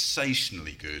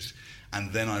sensationally good.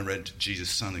 And then I read Jesus'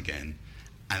 Son again.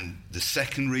 And the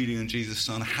second reading on Jesus'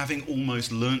 Son, having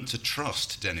almost learnt to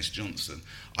trust Denis Johnson,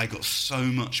 I got so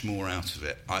much more out of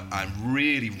it. I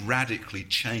really radically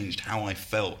changed how I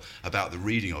felt about the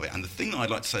reading of it. And the thing that I'd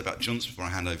like to say about Johnson before I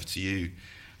hand over to you,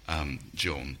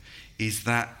 John, is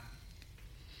that,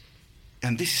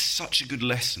 and this is such a good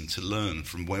lesson to learn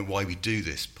from why we do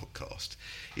this podcast,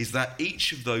 is that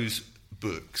each of those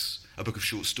books, a book of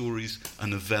short stories, a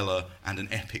novella, and an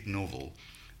epic novel,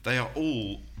 they are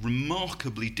all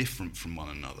remarkably different from one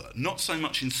another. Not so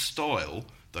much in style,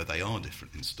 though they are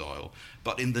different in style,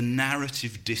 but in the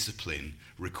narrative discipline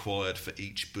required for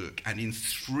each book. And in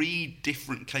 3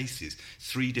 different cases,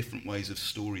 3 different ways of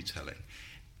storytelling.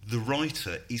 The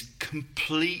writer is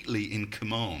completely in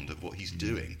command of what he's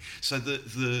doing. So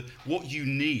what you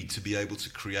need to be able to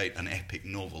create an epic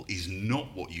novel is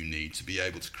not what you need to be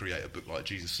able to create a book like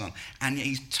Jesus' Son. And yet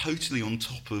he's totally on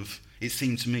top of, it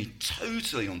seemed to me,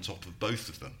 totally on top of both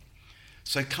of them.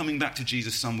 So coming back to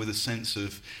Jesus' Son with a sense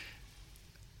of,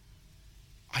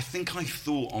 I think I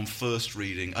thought on first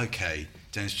reading, okay,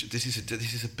 Dennis, this is a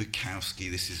Bukowski,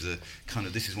 this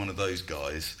is one of those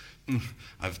guys.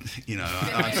 I've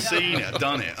seen it, I've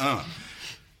done it.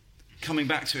 Coming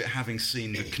back to it, having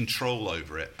seen the control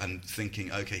over it, and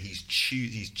thinking, okay, he's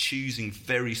choosing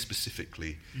very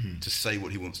specifically to say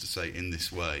what he wants to say in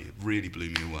this way. It really blew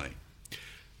me away.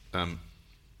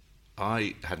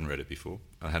 I hadn't read it before.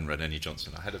 I hadn't read any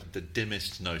Johnson. I had the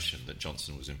dimmest notion that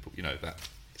Johnson was important. That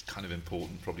it's kind of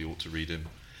important. Probably ought to read him.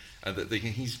 And that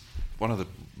he's one of the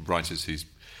writers who's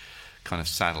kind of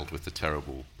saddled with the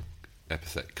terrible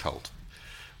epithet cult,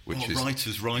 which is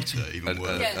writer's writer, even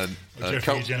worse.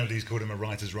 Jeffrey Genovese called him a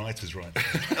writer's writer. So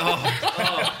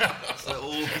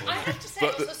awful. I have to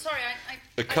say,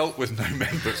 a cult with no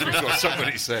members was what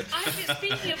somebody said.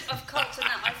 Speaking of cults and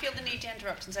that, I feel the need to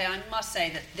interrupt and say I must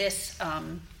say that this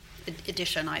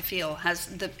edition, I feel, has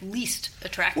the least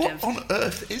attractive. What on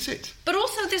earth is it? But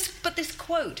also this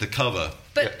quote. The cover.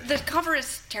 But the cover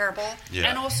is terrible,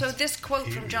 and also this quote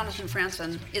Huge. from Jonathan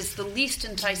Franzen is the least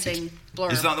enticing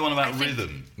blurb. Is that the one about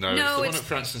rhythm? No, it's the one at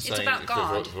Franzen it's saying about if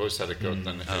God. the voice had a God,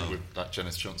 then it would like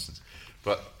Dennis Johnson's.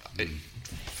 But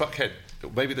fuckhead,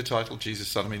 maybe the title Jesus'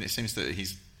 Son. I mean, it seems that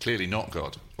he's clearly not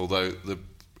God. Although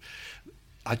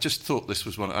I just thought this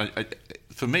was one.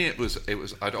 For me, it was.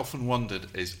 I'd often wondered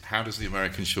is how does the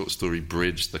American short story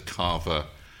bridge the Carver,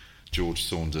 George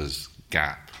Saunders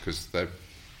gap, because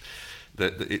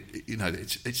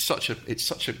it's such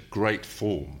a great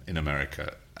form in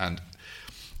America, and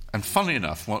funnily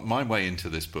enough, my way into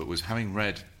this book was having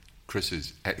read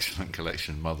Chris's excellent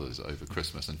collection Mothers over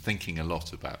Christmas and thinking a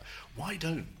lot about why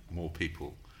don't more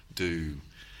people do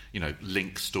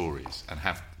link stories and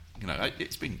have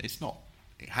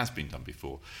it has been done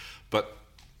before, but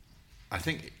I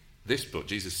think this book,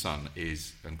 Jesus' Son,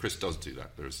 is, and Chris does do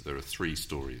that. There are 3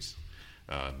 stories,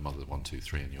 Mother 1, 2,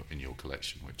 3 in your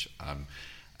collection, which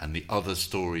and the other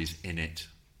stories in it,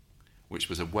 which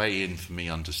was a way in for me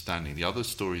understanding. The other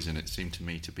stories in it seemed to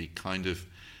me to be kind of,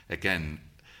 again,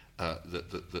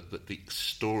 the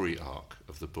story arc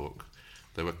of the book.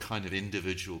 They were kind of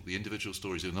individual. The individual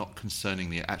stories were not concerning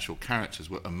the actual characters,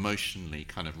 were emotionally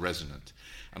kind of resonant.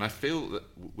 And I feel that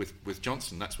with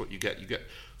Johnson, that's what you get. You get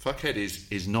fuckhead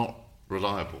is not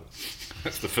reliable.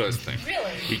 That's the first thing.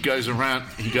 Really? He goes around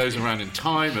in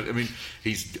time. I mean,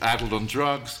 he's addled on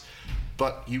drugs.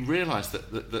 But you realise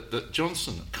that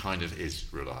Johnson kind of is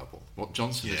reliable. What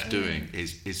Johnson is doing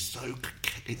is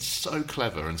so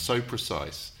clever and so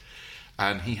precise.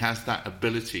 And he has that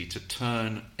ability to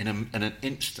turn in an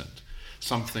instant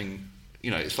something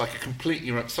it's like a complete.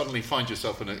 You suddenly find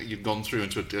yourself you've gone through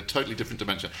into a totally different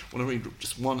dimension. I want to read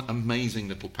just one amazing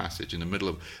little passage in the middle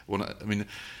of one. I mean,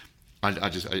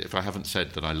 if I haven't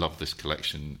said that I love this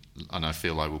collection and I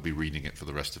feel I will be reading it for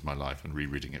the rest of my life and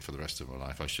rereading it for the rest of my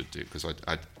life, I should do, because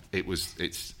I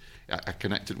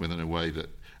connected with it in a way that,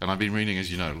 and I've been reading,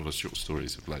 as you know, a lot of short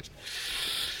stories of late.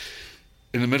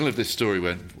 In the middle of this story,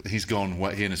 when he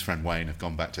and his friend Wayne have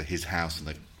gone back to his house and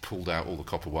they've pulled out all the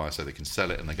copper wire so they can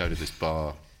sell it, and they go to this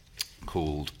bar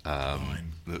called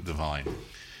the Vine.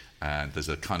 And there's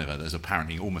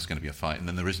apparently almost going to be a fight, and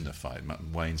then there isn't a fight.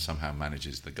 Wayne somehow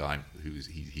manages, the guy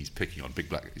he's picking on, Big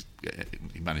Black,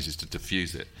 he manages to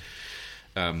defuse it.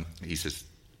 He says,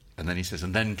 and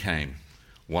then came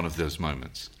one of those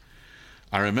moments.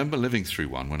 I remember living through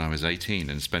one when I was 18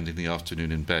 and spending the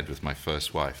afternoon in bed with my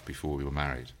first wife before we were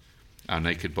married. Our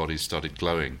naked bodies started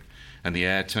glowing, and the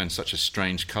air turned such a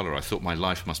strange colour I thought my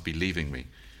life must be leaving me,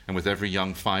 and with every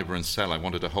young fibre and cell I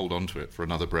wanted to hold on to it for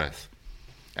another breath.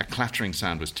 A clattering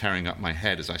sound was tearing up my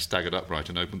head as I staggered upright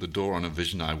and opened the door on a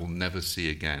vision I will never see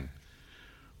again.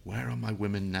 Where are my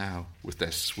women now, with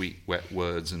their sweet, wet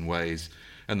words and ways,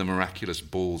 and the miraculous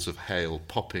balls of hail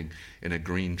popping in a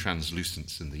green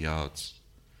translucence in the yards?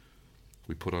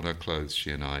 We put on our clothes,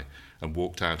 she and I, and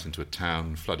walked out into a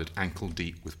town flooded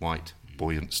ankle-deep with white,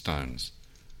 buoyant stones.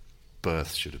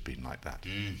 Birth should have been like that.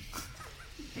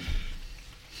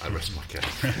 I rest my case.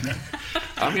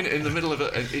 I mean, in the middle of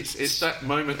it, it's that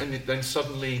moment, and then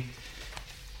suddenly,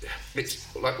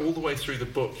 it's like all the way through the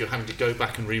book, you're having to go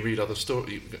back and reread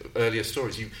earlier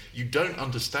stories. You don't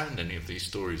understand any of these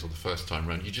stories on the first time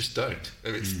round. You just don't.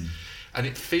 And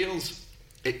it feels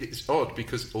it's odd,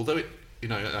 because although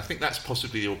I think that's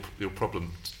possibly your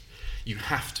problem. You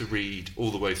have to read all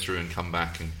the way through and come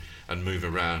back and move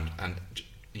around, and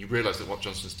you realise that what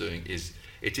Johnson's doing is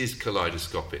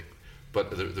kaleidoscopic.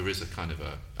 But there is a kind of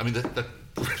the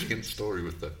brilliant story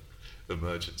with the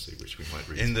emergency, which we might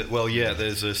read.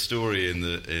 There's a story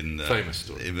in famous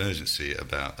story, Emergency,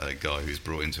 about a guy who's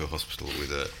brought into a hospital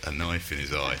with a knife in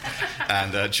his eye.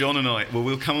 And John and I,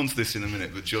 we'll come on to this in a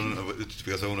minute, but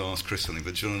because I want to ask Chris something,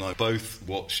 but John and I both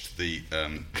watched the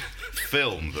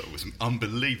film that was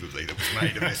unbelievably that was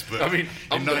made of this book in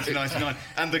 1999.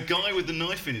 And the guy with the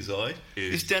knife in his eye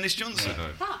is Denis Johnson.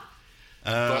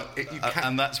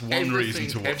 And that's one reason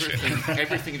to watch it.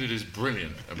 Everything that is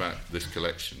brilliant about this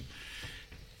collection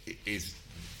is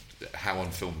how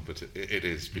unfilmable it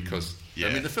is, because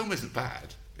the film isn't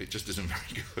bad, it just isn't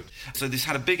very good. So this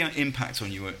had a big impact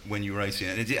on you when you were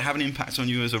 18. Did it have an impact on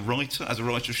you as a writer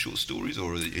of short stories,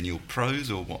 or in your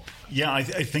prose, or what? Yeah, I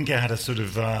think it had a sort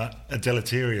of a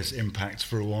deleterious impact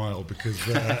for a while, because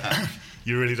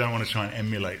you really don't want to try and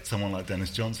emulate someone like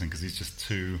Denis Johnson, because he's just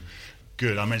too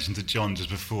good. I mentioned to John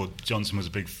just before, Johnson was a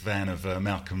big fan of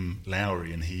Malcolm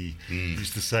Lowry, and he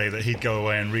used to say that he'd go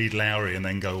away and read Lowry and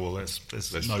then go, well, there's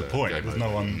no point. There's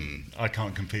no one. I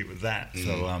can't compete with that.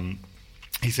 So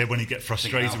he said when he'd get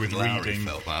frustrated with Lowry reading,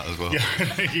 felt that as well. Yeah,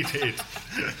 he did.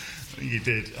 He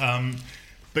did.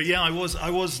 But yeah, I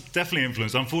was definitely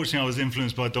influenced. Unfortunately, I was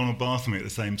influenced by Donald Barthelme at the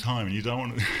same time, and you don't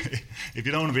want to. If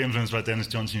you don't want to be influenced by Denis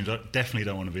Johnson, you definitely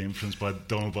don't want to be influenced by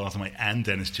Donald Barthelme and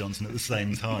Denis Johnson at the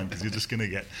same time, because you're just going to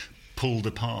get pulled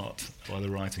apart by the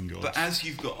writing gods. But as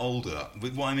you've got older,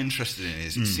 what I'm interested in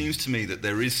is, it seems to me that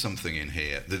there is something in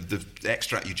here, the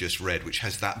extract you just read, which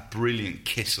has that brilliant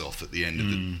kiss-off at the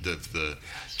end of the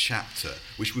chapter,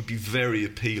 which would be very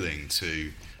appealing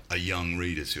to a young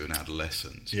reader, to an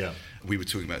adolescent. Yeah. We were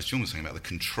talking about, as John was saying, about the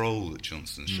control that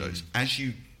Johnson shows. As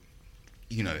you've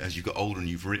got older and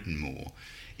you've written more,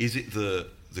 is it the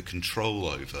control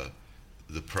over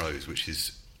the prose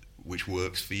which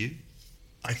works for you?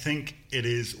 I think it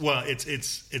is. Well,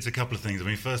 it's a couple of things. I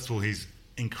mean, first of all, he's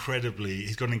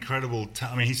got an incredible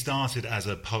he started as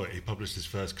a poet. He published his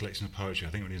first collection of poetry, I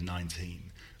think, when he was 19.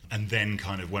 And then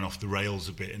kind of went off the rails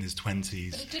a bit in his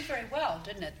 20s. But it did very well,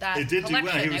 didn't it? It did do well.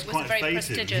 He was quite very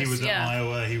fated. He was at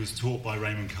Iowa. He was taught by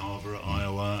Raymond Carver at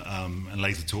Iowa, and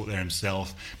later taught there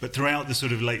himself. But throughout the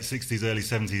sort of late 60s, early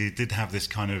 70s, he did have this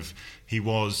kind of... He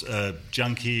was a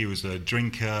junkie, he was a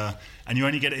drinker, and you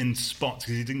only get it in spots,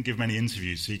 because he didn't give many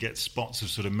interviews, so you get spots of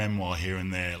sort of memoir here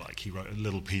and there. Like he wrote a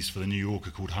little piece for the New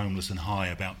Yorker called Homeless and High,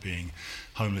 about being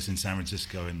homeless in San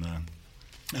Francisco in the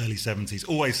early 70s,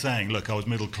 always saying, look, I was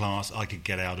middle class, I could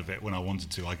get out of it when I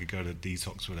wanted to, I could go to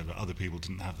detox or whatever. Other people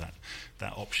didn't have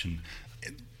that option.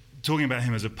 talking about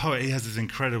him as a poet, he has this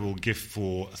incredible gift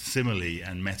for simile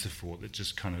and metaphor that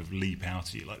just kind of leap out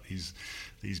at you, like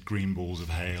these green balls of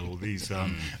hail, or these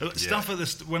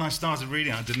stuff. When I started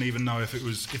reading, I didn't even know if it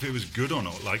was good or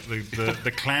not. Like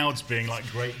the clouds being like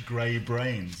great grey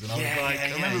brains, and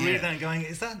I remember reading that and going,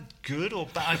 "Is that good or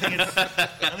bad?"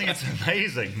 I think it's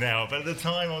amazing now, but at the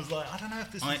time I was like, I don't know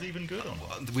if this is even good or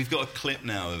not. We've got a clip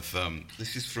now of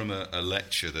this is from a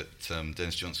lecture that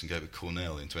Denis Johnson gave at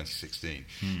Cornell in 2016,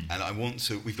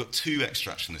 and we've got 2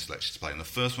 extracts from this lecture to play, and the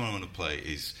first one I want to play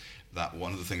is that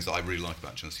one of the things that I really like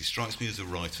about Johnson, he strikes me as a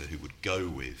writer who would go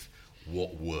with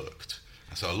what worked.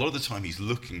 And so a lot of the time he's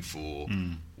looking for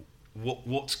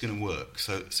what's going to work.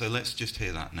 So let's just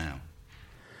hear that now.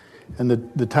 And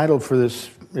the title for this,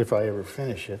 if I ever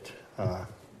finish it,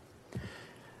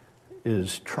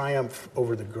 is Triumph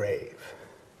Over the Grave.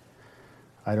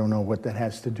 I don't know what that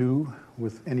has to do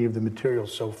with any of the material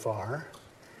so far,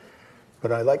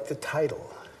 but I like the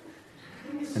title.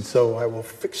 And so I will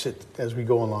fix it as we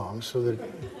go along so that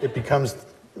it becomes,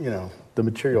 the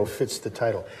material fits the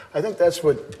title. I think that's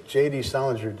what J.D.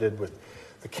 Salinger did with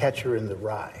The Catcher in the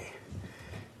Rye.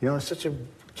 It's such a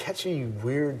catchy,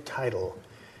 weird title,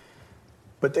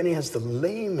 but then he has the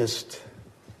lamest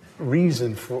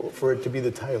reason for it to be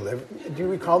the title. Do you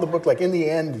recall the book? Like in the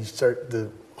end,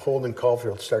 Holden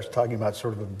Caulfield starts talking about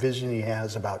sort of a vision he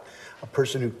has about a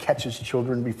person who catches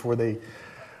children before they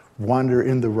wander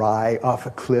in the rye off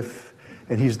a cliff,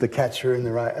 and he's the catcher in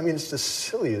the rye. I mean, it's the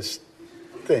silliest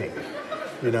thing,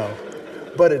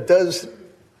 But it does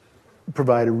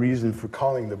provide a reason for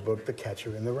calling the book The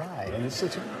Catcher in the Rye, and it's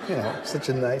such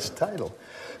a nice title.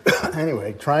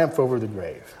 Anyway, Triumph Over the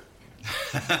Grave.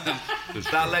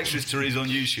 That lecture is on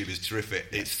YouTube. Is terrific.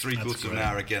 It's 3/4 of an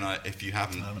hour again. If you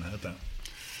haven't, I haven't heard that.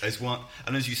 It's one,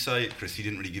 and as you say, Chris, he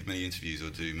didn't really give many interviews or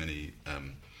do many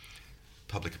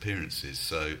public appearances,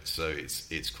 so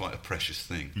it's quite a precious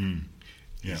thing.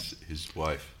 Yeah. His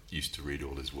wife used to read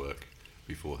all his work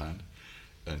beforehand,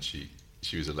 and she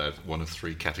was allowed one of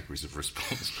 3 categories of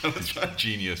response: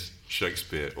 genius,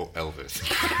 Shakespeare, or Elvis.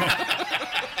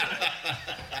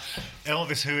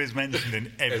 Elvis, who is mentioned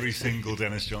in every single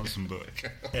Denis Johnson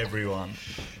book. Everyone.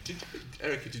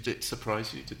 Erica, did it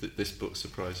surprise you? Did this book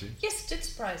surprise you? Yes, it did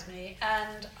surprise me,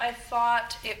 and I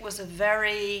thought it was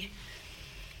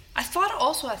I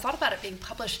thought about it being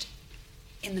published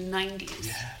in the 90s.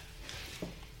 Yeah.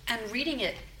 And reading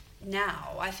it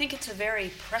now, I think it's a very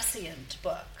prescient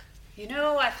book.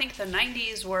 I think the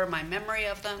 90s were my memory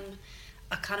of them,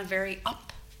 a kind of very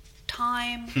up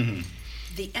time,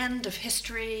 the end of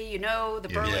history, the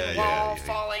Berlin Wall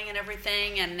falling and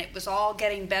everything, and it was all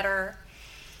getting better.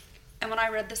 And when I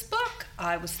read this book,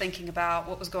 I was thinking about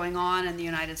what was going on in the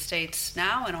United States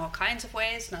now in all kinds of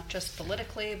ways, not just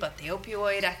politically, but the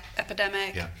opioid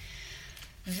epidemic. Yeah.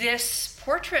 This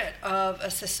portrait of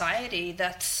a society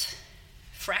that's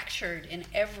fractured in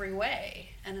every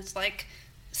way. And it's like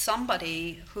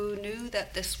somebody who knew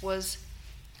that this was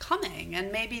coming.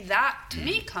 And maybe that, to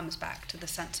me, comes back to the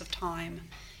sense of time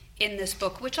in this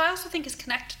book, which I also think is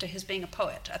connected to his being a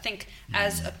poet. I think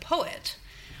as a poet,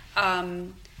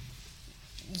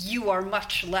 you are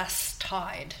much less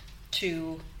tied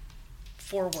to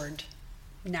forward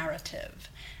narrative.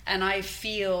 And I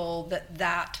feel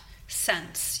that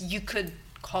sense, you could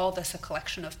call this a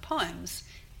collection of poems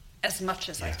as much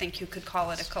as I think you could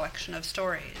call it a collection of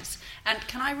stories. And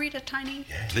can I read a tiny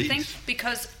thing?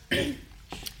 Because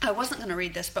I wasn't going to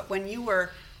read this, but when you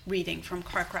were reading from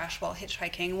Car Crash While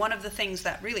Hitchhiking, one of the things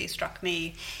that really struck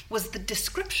me was the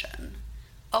description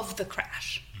of the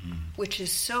crash, which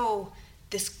is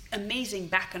this amazing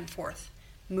back and forth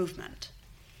movement.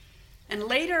 And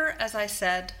later, as I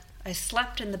said, I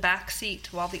slept in the back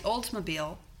seat while the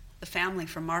Oldsmobile, the family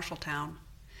from Marshalltown,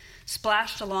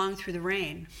 splashed along through the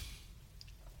rain.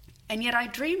 And yet I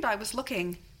dreamed I was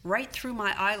looking right through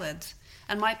my eyelids,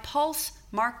 and my pulse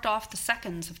marked off the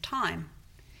seconds of time.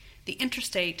 The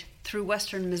interstate through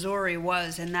western Missouri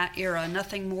was, in that era,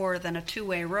 nothing more than a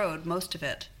 2-way road, most of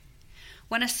it.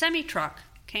 When a semi-truck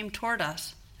came toward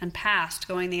us and passed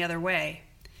going the other way,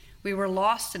 we were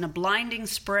lost in a blinding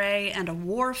spray and a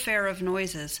warfare of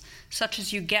noises, such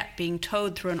as you get being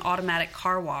towed through an automatic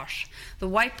car wash. The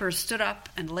wipers stood up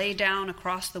and lay down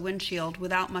across the windshield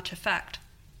without much effect.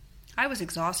 I was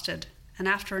exhausted, and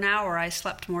after an hour I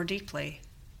slept more deeply.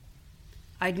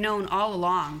 I'd known all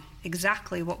along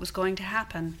exactly what was going to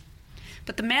happen,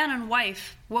 but the man and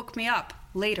wife woke me up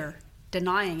later,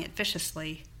 denying it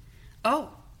viciously.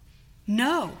 Oh,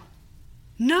 no,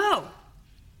 no!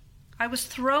 I was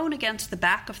thrown against the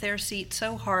back of their seat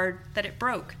so hard that it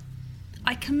broke.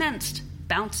 I commenced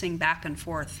bouncing back and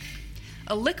forth.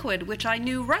 A liquid which I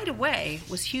knew right away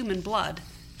was human blood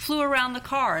flew around the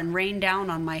car and rained down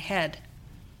on my head.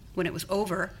 When it was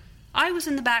over, I was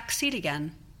in the back seat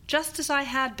again, just as I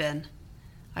had been.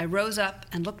 I rose up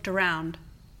and looked around.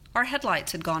 Our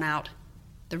headlights had gone out.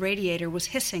 The radiator was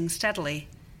hissing steadily.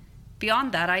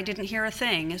 Beyond that, I didn't hear a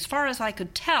thing. As far as I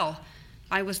could tell,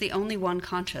 I was the only one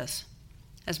conscious.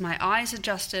 As my eyes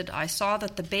adjusted, I saw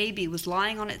that the baby was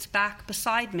lying on its back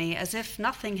beside me as if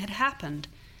nothing had happened.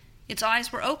 Its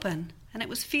eyes were open, and it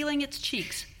was feeling its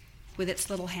cheeks with its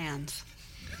little hands.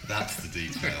 That's the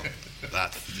detail.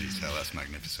 That's the detail. That's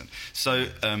magnificent. So,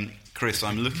 Chris,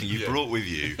 I'm looking. You brought with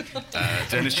you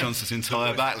Denis Johnson's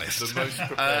entire backlist.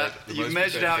 You've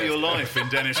measured out your life in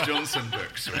Denis Johnson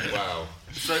books, right? Wow.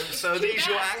 So these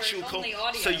your actual.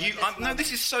 No,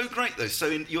 this is so great though. So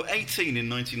you're 18 in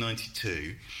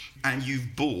 1992, and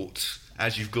you've bought,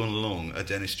 as you've gone along, a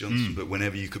Denis Johnson book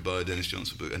whenever you could buy a Denis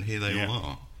Johnson book, and here they all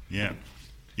are. Yeah.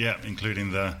 Yeah,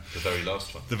 including the very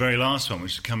last one. The very last one,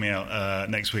 which is coming out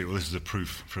next week. Well, this is a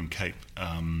proof from Cape.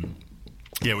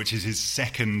 Which is his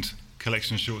second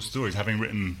collection of short stories, having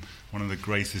written one of the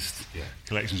greatest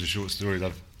collections of short stories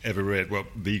I've ever read. Well,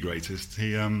 the greatest.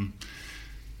 He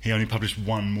only published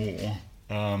one more,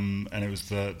 and it was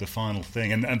the final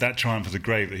thing. And that Triumph of the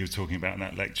Grave that he was talking about in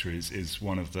that lecture is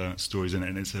one of the stories in it,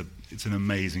 and it's an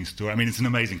amazing story. I mean, it's an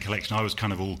amazing collection. I was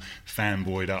kind of all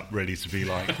fanboyed up, ready to be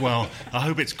like, well, I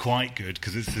hope it's quite good,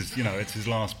 because it's his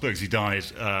last book. He died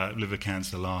liver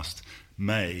cancer last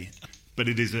May, but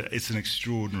it's an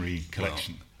extraordinary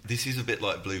collection. Well, this is a bit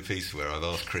like Blue Peter, where I've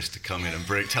asked Chris to come in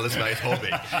and tell us about his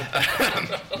hobby.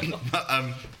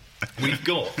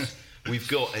 We've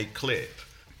got a clip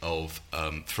of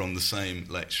from the same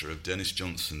lecture of Denis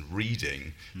Johnson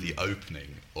reading the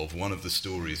opening of one of the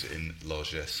stories in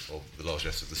Largesse of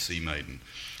the Sea Maiden.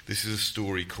 This is a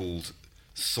story called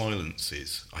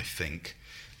Silences, I think,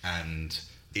 and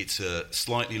it's a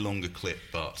slightly longer clip,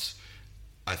 but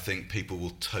I think people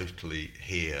will totally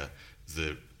hear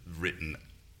the written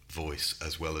voice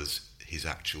as well as his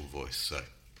actual voice. So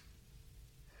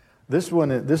this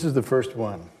is the first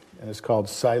one, and it's called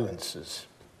Silences.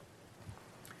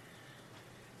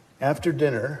 After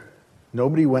dinner,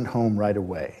 nobody went home right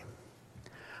away.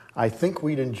 I think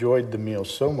we'd enjoyed the meal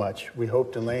so much, we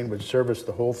hoped Elaine would serve us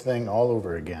the whole thing all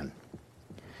over again.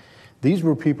 These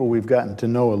were people we've gotten to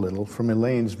know a little from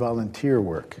Elaine's volunteer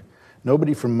work.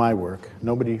 Nobody from my work,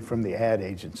 nobody from the ad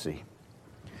agency.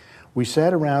 We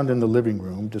sat around in the living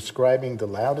room describing the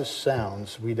loudest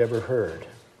sounds we'd ever heard.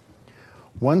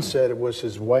 One said it was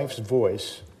his wife's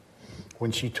voice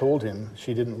when she told him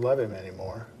she didn't love him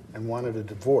anymore and wanted a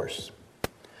divorce.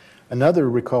 Another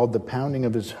recalled the pounding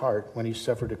of his heart when he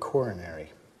suffered a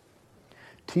coronary.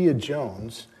 Tia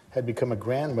Jones had become a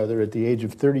grandmother at the age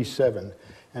of 37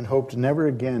 and hoped never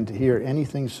again to hear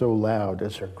anything so loud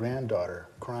as her granddaughter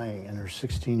crying in her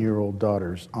 16-year-old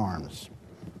daughter's arms.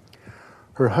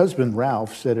 Her husband,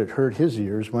 Ralph, said it hurt his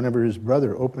ears whenever his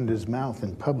brother opened his mouth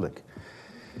in public.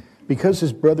 Because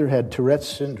his brother had Tourette's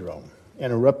syndrome,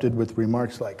 interrupted with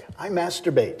remarks like, "I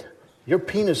masturbate, your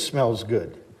penis smells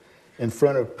good," in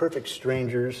front of perfect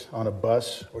strangers on a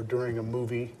bus or during a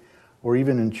movie or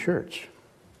even in church.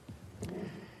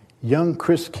 Young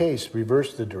Chris Case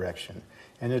reversed the direction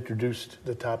and introduced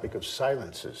the topic of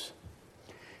silences.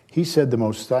 He said the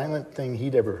most silent thing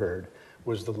he'd ever heard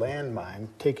was the landmine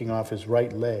taking off his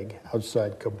right leg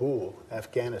outside Kabul,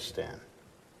 Afghanistan.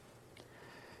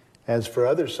 As for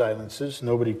other silences,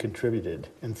 nobody contributed.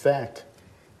 In fact,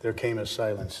 there came a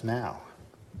silence now.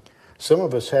 Some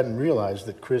of us hadn't realized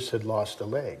that Chris had lost a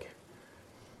leg.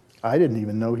 I didn't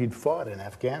even know he'd fought in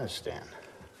Afghanistan.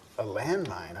 "A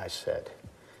landmine," I said.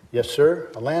 "Yes, sir,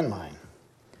 a landmine."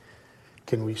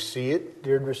 "Can we see it?"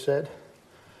 Deirdre said.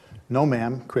 "No,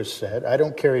 ma'am," Chris said. "I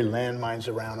don't carry landmines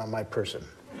around on my person."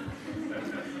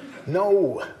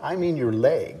 "No, I mean your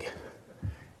leg.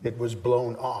 It was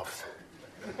blown off."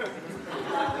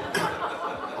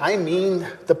 "I mean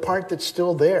the part that's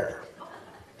still there."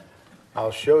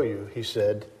 "I'll show you," he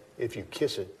said, "if you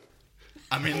kiss it."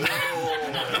 I mean,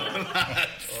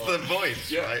 that's the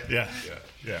voice, right? Yeah.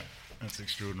 That's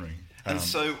extraordinary. And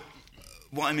so,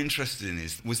 what I'm interested in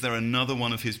is, was there another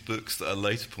one of his books that at a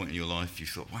later point in your life you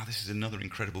thought, wow, this is another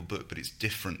incredible book, but it's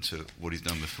different to what he's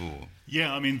done before?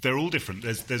 Yeah, I mean, they're all different.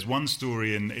 There's one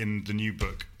story in the new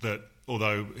book that,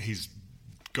 although he's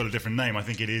got a different name, I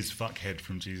think it is Fuckhead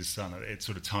from Jesus' Son. It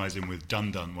sort of ties in with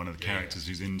Dun Dun, one of the characters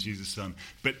who's in Jesus' Son.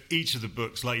 But each of the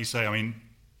books, like you say, I mean,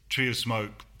 Tree of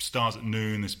Smoke, Stars at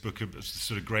Noon, this book,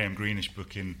 sort of Graham Greenish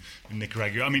book in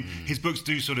Nicaragua. I mean, his books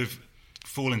do sort of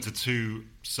fall into two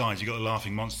sides. You've got the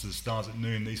Laughing Monster, the Stars at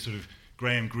Noon, these sort of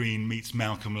Graham Greene meets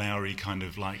Malcolm Lowry kind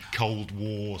of like Cold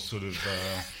War sort of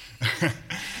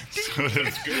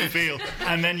feel.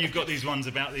 And then you've got these ones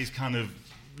about these kind of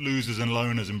losers and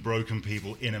loners and broken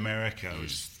people in America,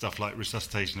 which is stuff like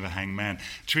Resuscitation of a Hanged Man.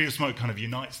 Tree of Smoke kind of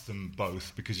unites them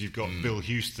both because you've got Bill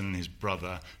Houston and his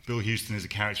brother. Bill Houston is a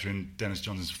character in Dennis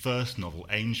Johnson's first novel,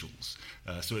 Angels,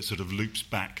 so it sort of loops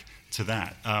back to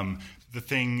that. The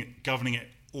thing governing it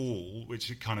all,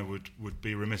 which it kind of would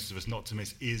be remiss of us not to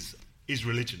miss, is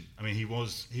religion. I mean, he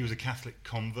was a Catholic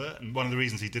convert, and one of the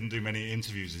reasons he didn't do many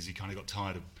interviews is he kind of got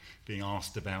tired of being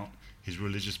asked about his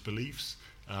religious beliefs.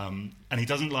 And he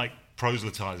doesn't like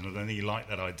proselytising. I don't think he liked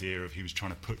that idea of he was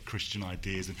trying to put Christian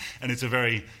ideas in. And it's a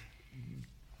very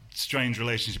strange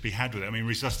relationship he had with it. I mean,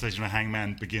 Resuscitation of a Hanged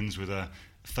Man begins with a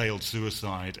failed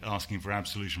suicide asking for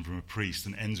absolution from a priest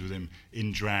and ends with him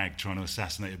in drag trying to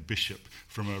assassinate a bishop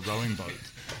from a rowing boat.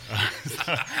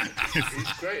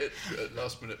 He's great at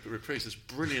last-minute reprise. This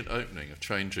brilliant opening of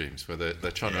Train Dreams where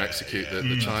they're trying to execute the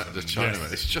Chinaman.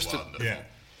 Yes. It's just a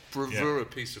bravura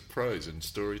piece of prose and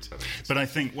storytelling. But I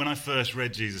think when I first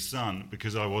read Jesus' Son,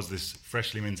 because I was this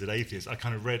freshly minted atheist, I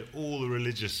kind of read all the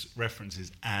religious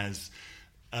references as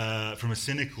from a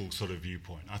cynical sort of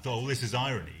viewpoint. I thought, well, this is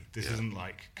irony. This isn't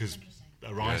like, because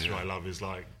a writer I love is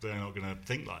like, they're not going to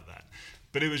think like that.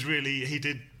 But it was really, he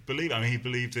did believe, I mean, he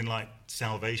believed in like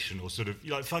salvation or sort of,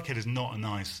 like, Fuckhead is not a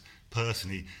nice person.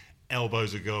 He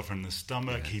elbows a girlfriend in the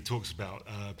stomach. He talks about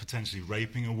potentially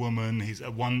raping a woman. He's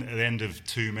at the end of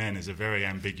Two Men is a very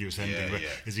ambiguous ending.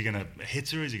 Is he going to hit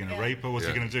her? Is he going to rape her? What's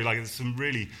he going to do? Like, there's some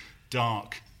really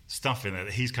dark stuff in it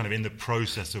that he's kind of in the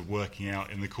process of working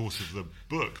out in the course of the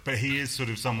book. But he is sort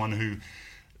of someone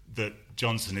that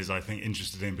Johnson is, I think,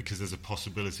 interested in because there's a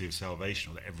possibility of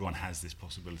salvation, or that everyone has this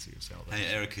possibility of salvation.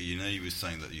 Hey, Erica, you know you were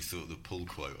saying that you thought the pull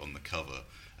quote on the cover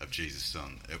of Jesus'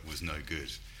 Son, it was no good.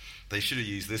 They should have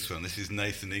used this one. This is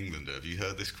Nathan Englander. Have you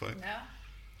heard this quote? No.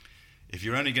 If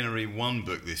you're only going to read one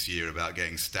book this year about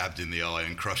getting stabbed in the eye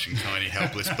and crushing tiny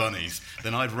helpless bunnies,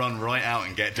 then I'd run right out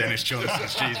and get Dennis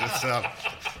Johnson's Jesus' Son.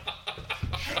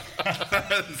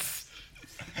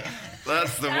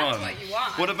 That's the one. What you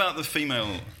want. What about the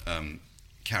female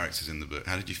characters in the book?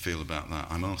 How did you feel about that?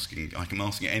 I'm asking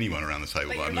anyone around the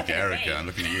table, but I'm looking at Erica. I'm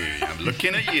looking at you. I'm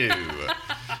looking at you.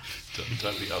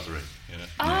 Don't be othering. You know?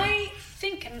 I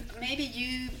think, and maybe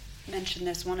you mentioned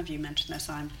this, one of you mentioned this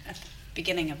at the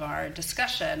beginning of our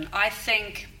discussion, I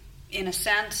think, in a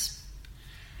sense,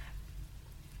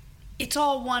 it's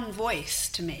all one voice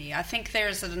to me. I think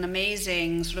there's an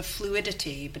amazing sort of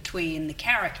fluidity between the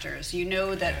characters. You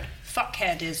know that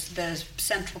Fuckhead is the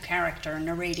central character,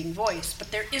 narrating voice, but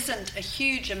there isn't a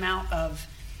huge amount of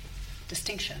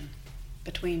distinction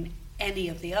between any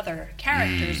of the other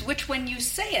characters, which when you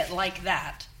say it like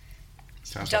that,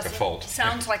 sounds like a fault.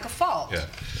 Sounds like a fault. Yeah.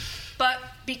 But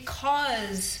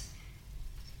because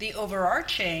the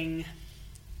overarching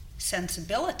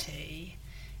sensibility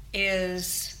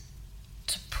is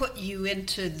to put you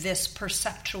into this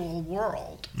perceptual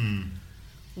world,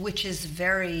 which is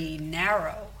very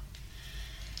narrow,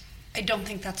 I don't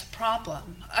think that's a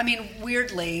problem. I mean,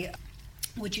 weirdly,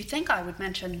 would you think I would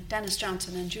mention Dennis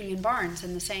Johnson and Julian Barnes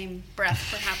in the same breath?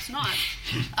 Perhaps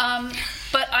not.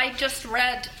 But I just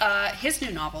read his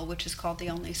new novel, which is called The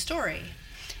Only Story.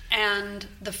 And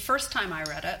the first time I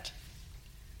read it,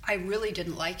 I really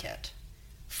didn't like it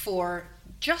for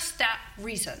just that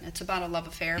reason. It's about a love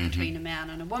affair between a man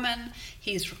and a woman.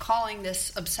 He's recalling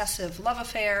this obsessive love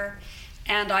affair.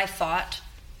 And I thought,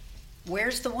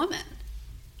 where's the woman?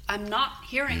 I'm not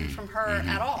hearing from her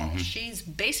at all. She's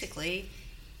basically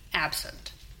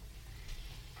absent.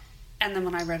 And then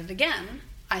when I read it again,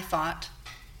 I thought,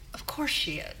 of course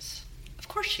she is. Of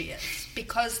course she is.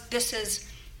 Because this is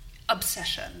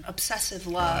obsession. Obsessive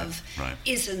love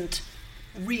isn't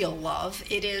real love.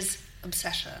 It is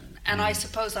obsession. And I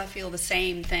suppose I feel the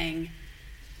same thing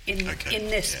in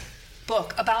this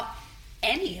book about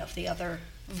any of the other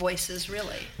voices,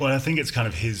 really. Well, I think it's kind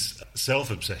of his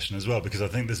self-obsession as well, because I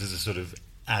think this is a sort of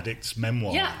addict's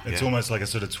memoir. It's almost like a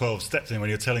sort of 12-step thing when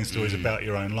you're telling stories about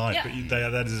your own life,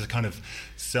 but that is a kind of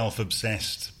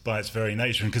self-obsessed by its very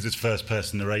nature, and because it's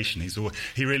first-person narration,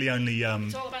 he really only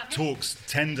talks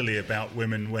tenderly about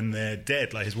women when they're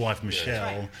dead, like his wife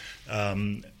Michelle,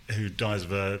 who dies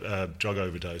of a drug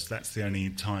overdose. That's the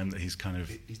only time that he's kind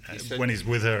of, when he's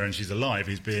with her and she's alive,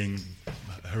 he's being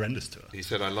horrendous to her. He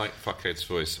said, I like Fuckhead's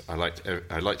voice. I liked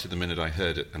it the minute I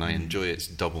heard it, and I enjoy its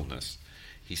doubleness.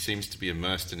 He seems to be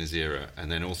immersed in his era and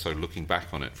then also looking back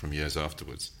on it from years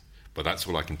afterwards. But that's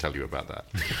all I can tell you about that.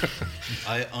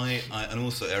 I and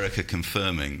also Erica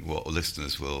confirming what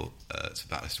listeners will to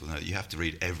Backlist will know. You have to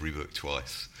read every book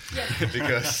twice.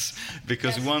 Yes.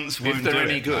 because once won't if they're do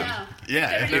any it. good.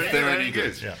 Yeah, if they're any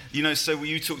good. Yeah. You know, so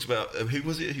you talked about who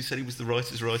was it who said he was the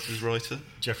writer's writer?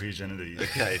 Jeffrey Genevieve.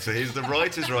 Okay, so he's the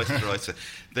writer's writer.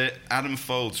 Adam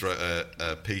Folds wrote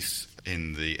a piece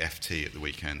in the FT at the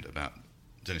weekend about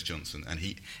Denis Johnson, and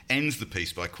he ends the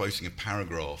piece by quoting a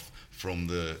paragraph from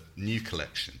the new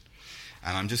collection.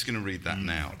 And I'm just going to read that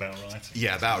now. About writing?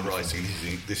 Yeah, about writing.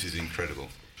 This is incredible.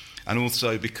 And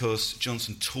also because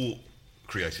Johnson taught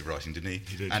creative writing, didn't he?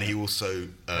 He did. And he also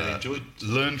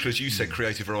learned, because you said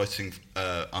creative writing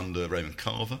under Raymond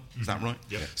Carver. Is that right?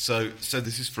 Yeah. So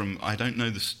this is from, I don't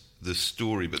know the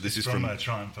story, but this is from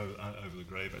Triumph Over the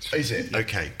Grave, actually. Is it? Yeah.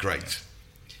 Okay, great.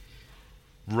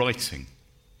 Writing.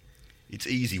 It's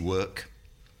easy work.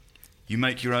 You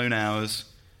make your own hours,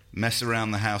 mess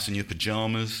around the house in your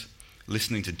pyjamas,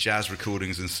 listening to jazz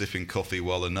recordings and sipping coffee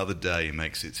while another day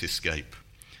makes its escape.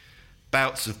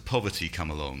 Bouts of poverty come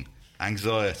along,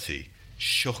 anxiety,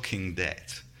 shocking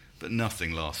debt, but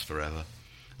nothing lasts forever.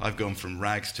 I've gone from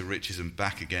rags to riches and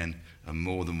back again, and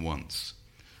more than once.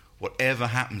 Whatever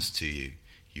happens to you,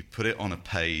 you put it on a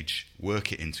page,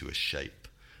 work it into a shape,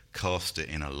 cast it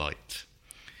in a light.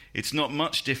 It's not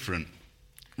much different,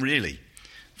 really,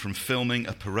 from filming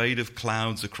a parade of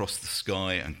clouds across the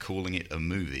sky and calling it a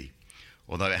movie,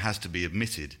 although it has to be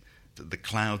admitted that the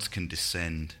clouds can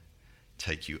descend,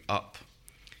 take you up,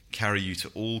 carry you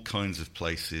to all kinds of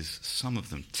places, some of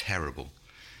them terrible,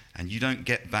 and you don't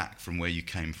get back from where you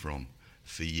came from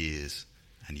for years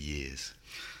and years.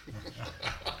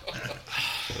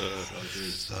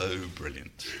 So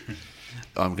brilliant.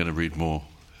 I'm going to read more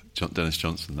Denis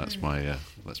Johnson. That's my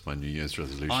New Year's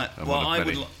resolution. I would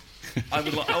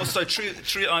like. Also,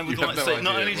 I would like to say,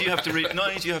 not only do you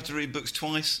have to read books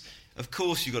twice. Of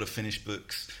course, you've got to finish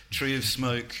books. Tree of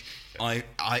Smoke.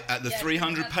 At the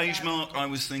 300-page mark, I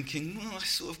was thinking, well, I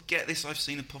sort of get this. I've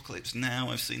seen Apocalypse Now.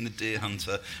 I've seen The Deer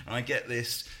Hunter, and I get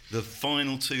this. The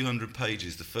final 200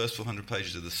 pages, the first 400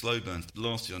 pages of the slow burn, the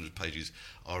last 200 pages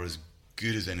are as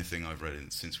good as anything I've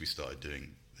read since we started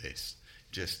doing this.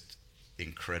 Just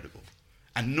incredible,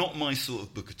 and not my sort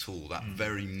of book at all. That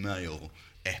very male,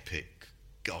 epic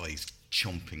guys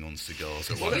chomping on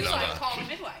cigars at one another. Like Call the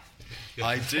Midwife.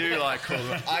 I do like Call the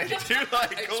Midwife.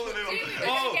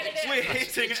 Oh, we're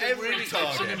hitting every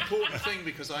target. It's an important thing,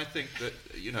 because I think that,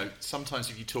 you know, sometimes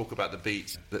if you talk about the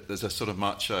beats, that there's a sort of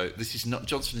macho.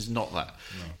 Johnson is not that.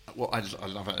 No. Well, I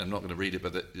love it. I'm not going to read it,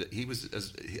 but that he was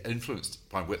as influenced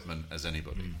by Whitman as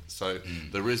anybody. So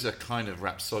there is a kind of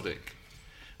rhapsodic.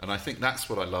 And I think that's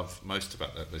what I love most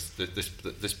about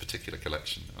this particular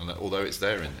collection. And although it's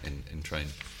there in Train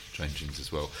Jeans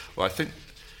as well. Well, I think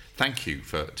thank you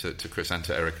to Chris and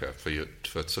to Erica for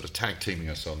sort of tag teaming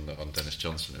us on Denis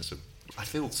Johnson. I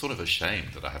feel sort of ashamed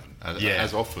that I haven't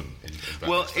as often.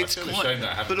 Well, it's quite.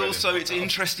 But also, it's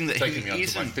interesting that he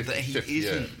isn't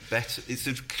better. It's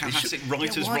a classic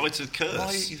writer's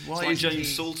curse. Why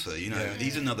James Salter? You know,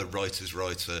 he's another writer's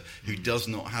writer who does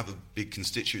not have a big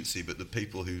constituency, but the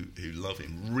people who love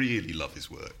him really love his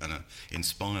work and are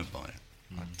inspired by it.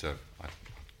 I'd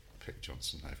pick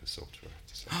Johnson over Salter, I have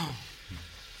to say.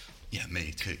 Yeah,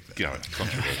 me too. Yeah,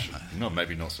 controversial. No,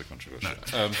 maybe not so controversial.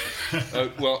 No.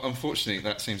 Well, unfortunately,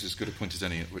 that seems as good a point as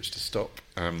any at which to stop.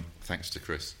 Thanks to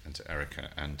Chris and to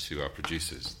Erica and to our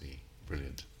producers, the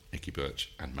brilliant Nikki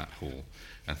Birch and Matt Hall.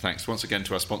 And thanks once again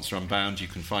to our sponsor, Unbound. You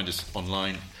can find us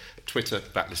online, Twitter,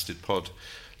 Backlisted Pod,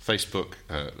 Facebook,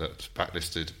 that's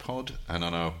Backlisted Pod, and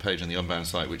on our page on the Unbound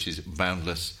site, which is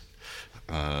boundless,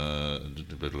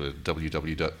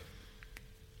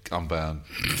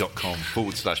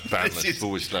 www.unbound.com/boundless/boundless or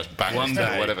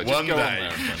whatever. Just go on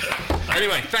there.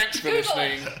 Anyway, thanks for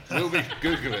listening.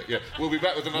 Google it. Yeah, we'll be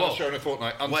back with another show in a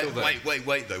fortnight. Until then.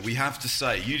 Wait, though. We have to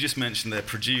say, you just mentioned their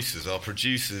producers. Our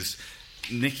producers,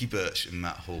 Nikki Birch and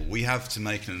Matt Hall. We have to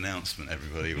make an announcement,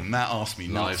 everybody. Well, Matt asked me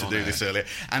not to do this earlier,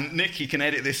 and Nikki can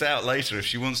edit this out later if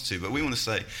she wants to. But we want to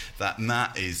say that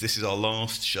this is our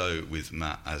last show with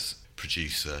Matt as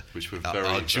producer, which we're very,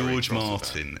 our George very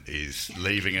Martin is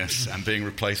leaving us and being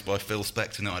replaced by Phil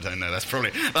Spector. No, I don't know. That's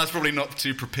probably not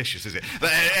too propitious, is it?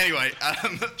 But anyway,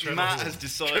 Matt has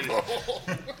decided.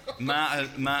 Matt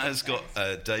has got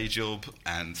a day job,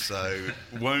 and so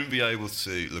won't be able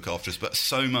to look after us. But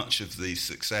so much of the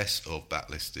success of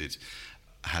Backlisted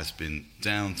has been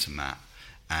down to Matt,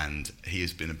 and he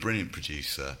has been a brilliant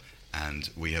producer. and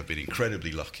we have been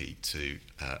incredibly lucky to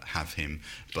have him.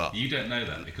 But you don't know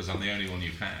that because I'm the only one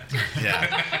you've had.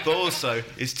 Yeah, but also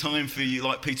it's time for you,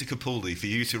 like Peter Capaldi, for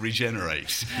you to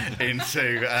regenerate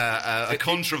into a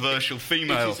controversial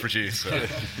female producer.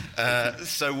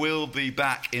 So we'll be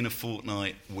back in a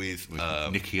fortnight with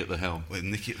Nikki at the helm. With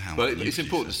Nikki at the helm. But it's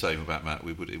important to say about Matt,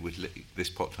 this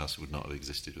podcast would not have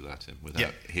existed without him.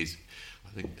 Without his,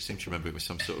 I seem to remember it was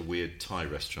some sort of weird Thai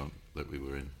restaurant that we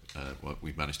were in.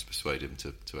 We managed to persuade him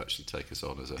to actually take us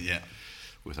on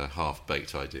with a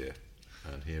half-baked idea,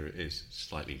 and here it is,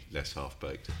 slightly less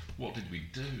half-baked. What did we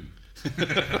do?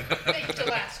 Baked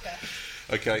Alaska.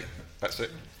 Okay, that's it.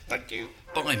 Thank you.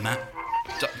 Bye, Matt.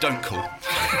 Don't call.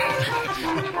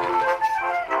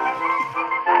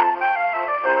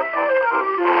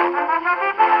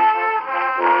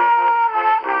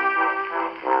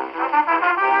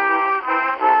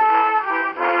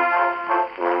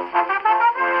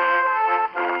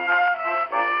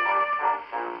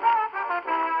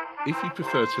 If you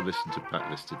prefer to listen to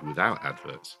Backlisted without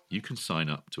adverts, you can sign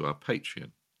up to our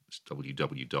Patreon. It's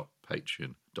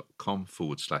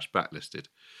www.patreon.com/backlisted.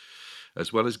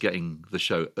 As well as getting the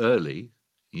show early,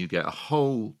 you get a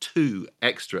whole 2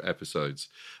 extra episodes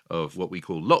of what we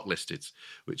call Locklisted,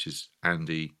 which is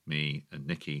Andy, me and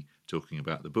Nikki talking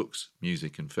about the books,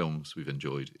 music and films we've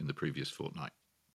enjoyed in the previous fortnight.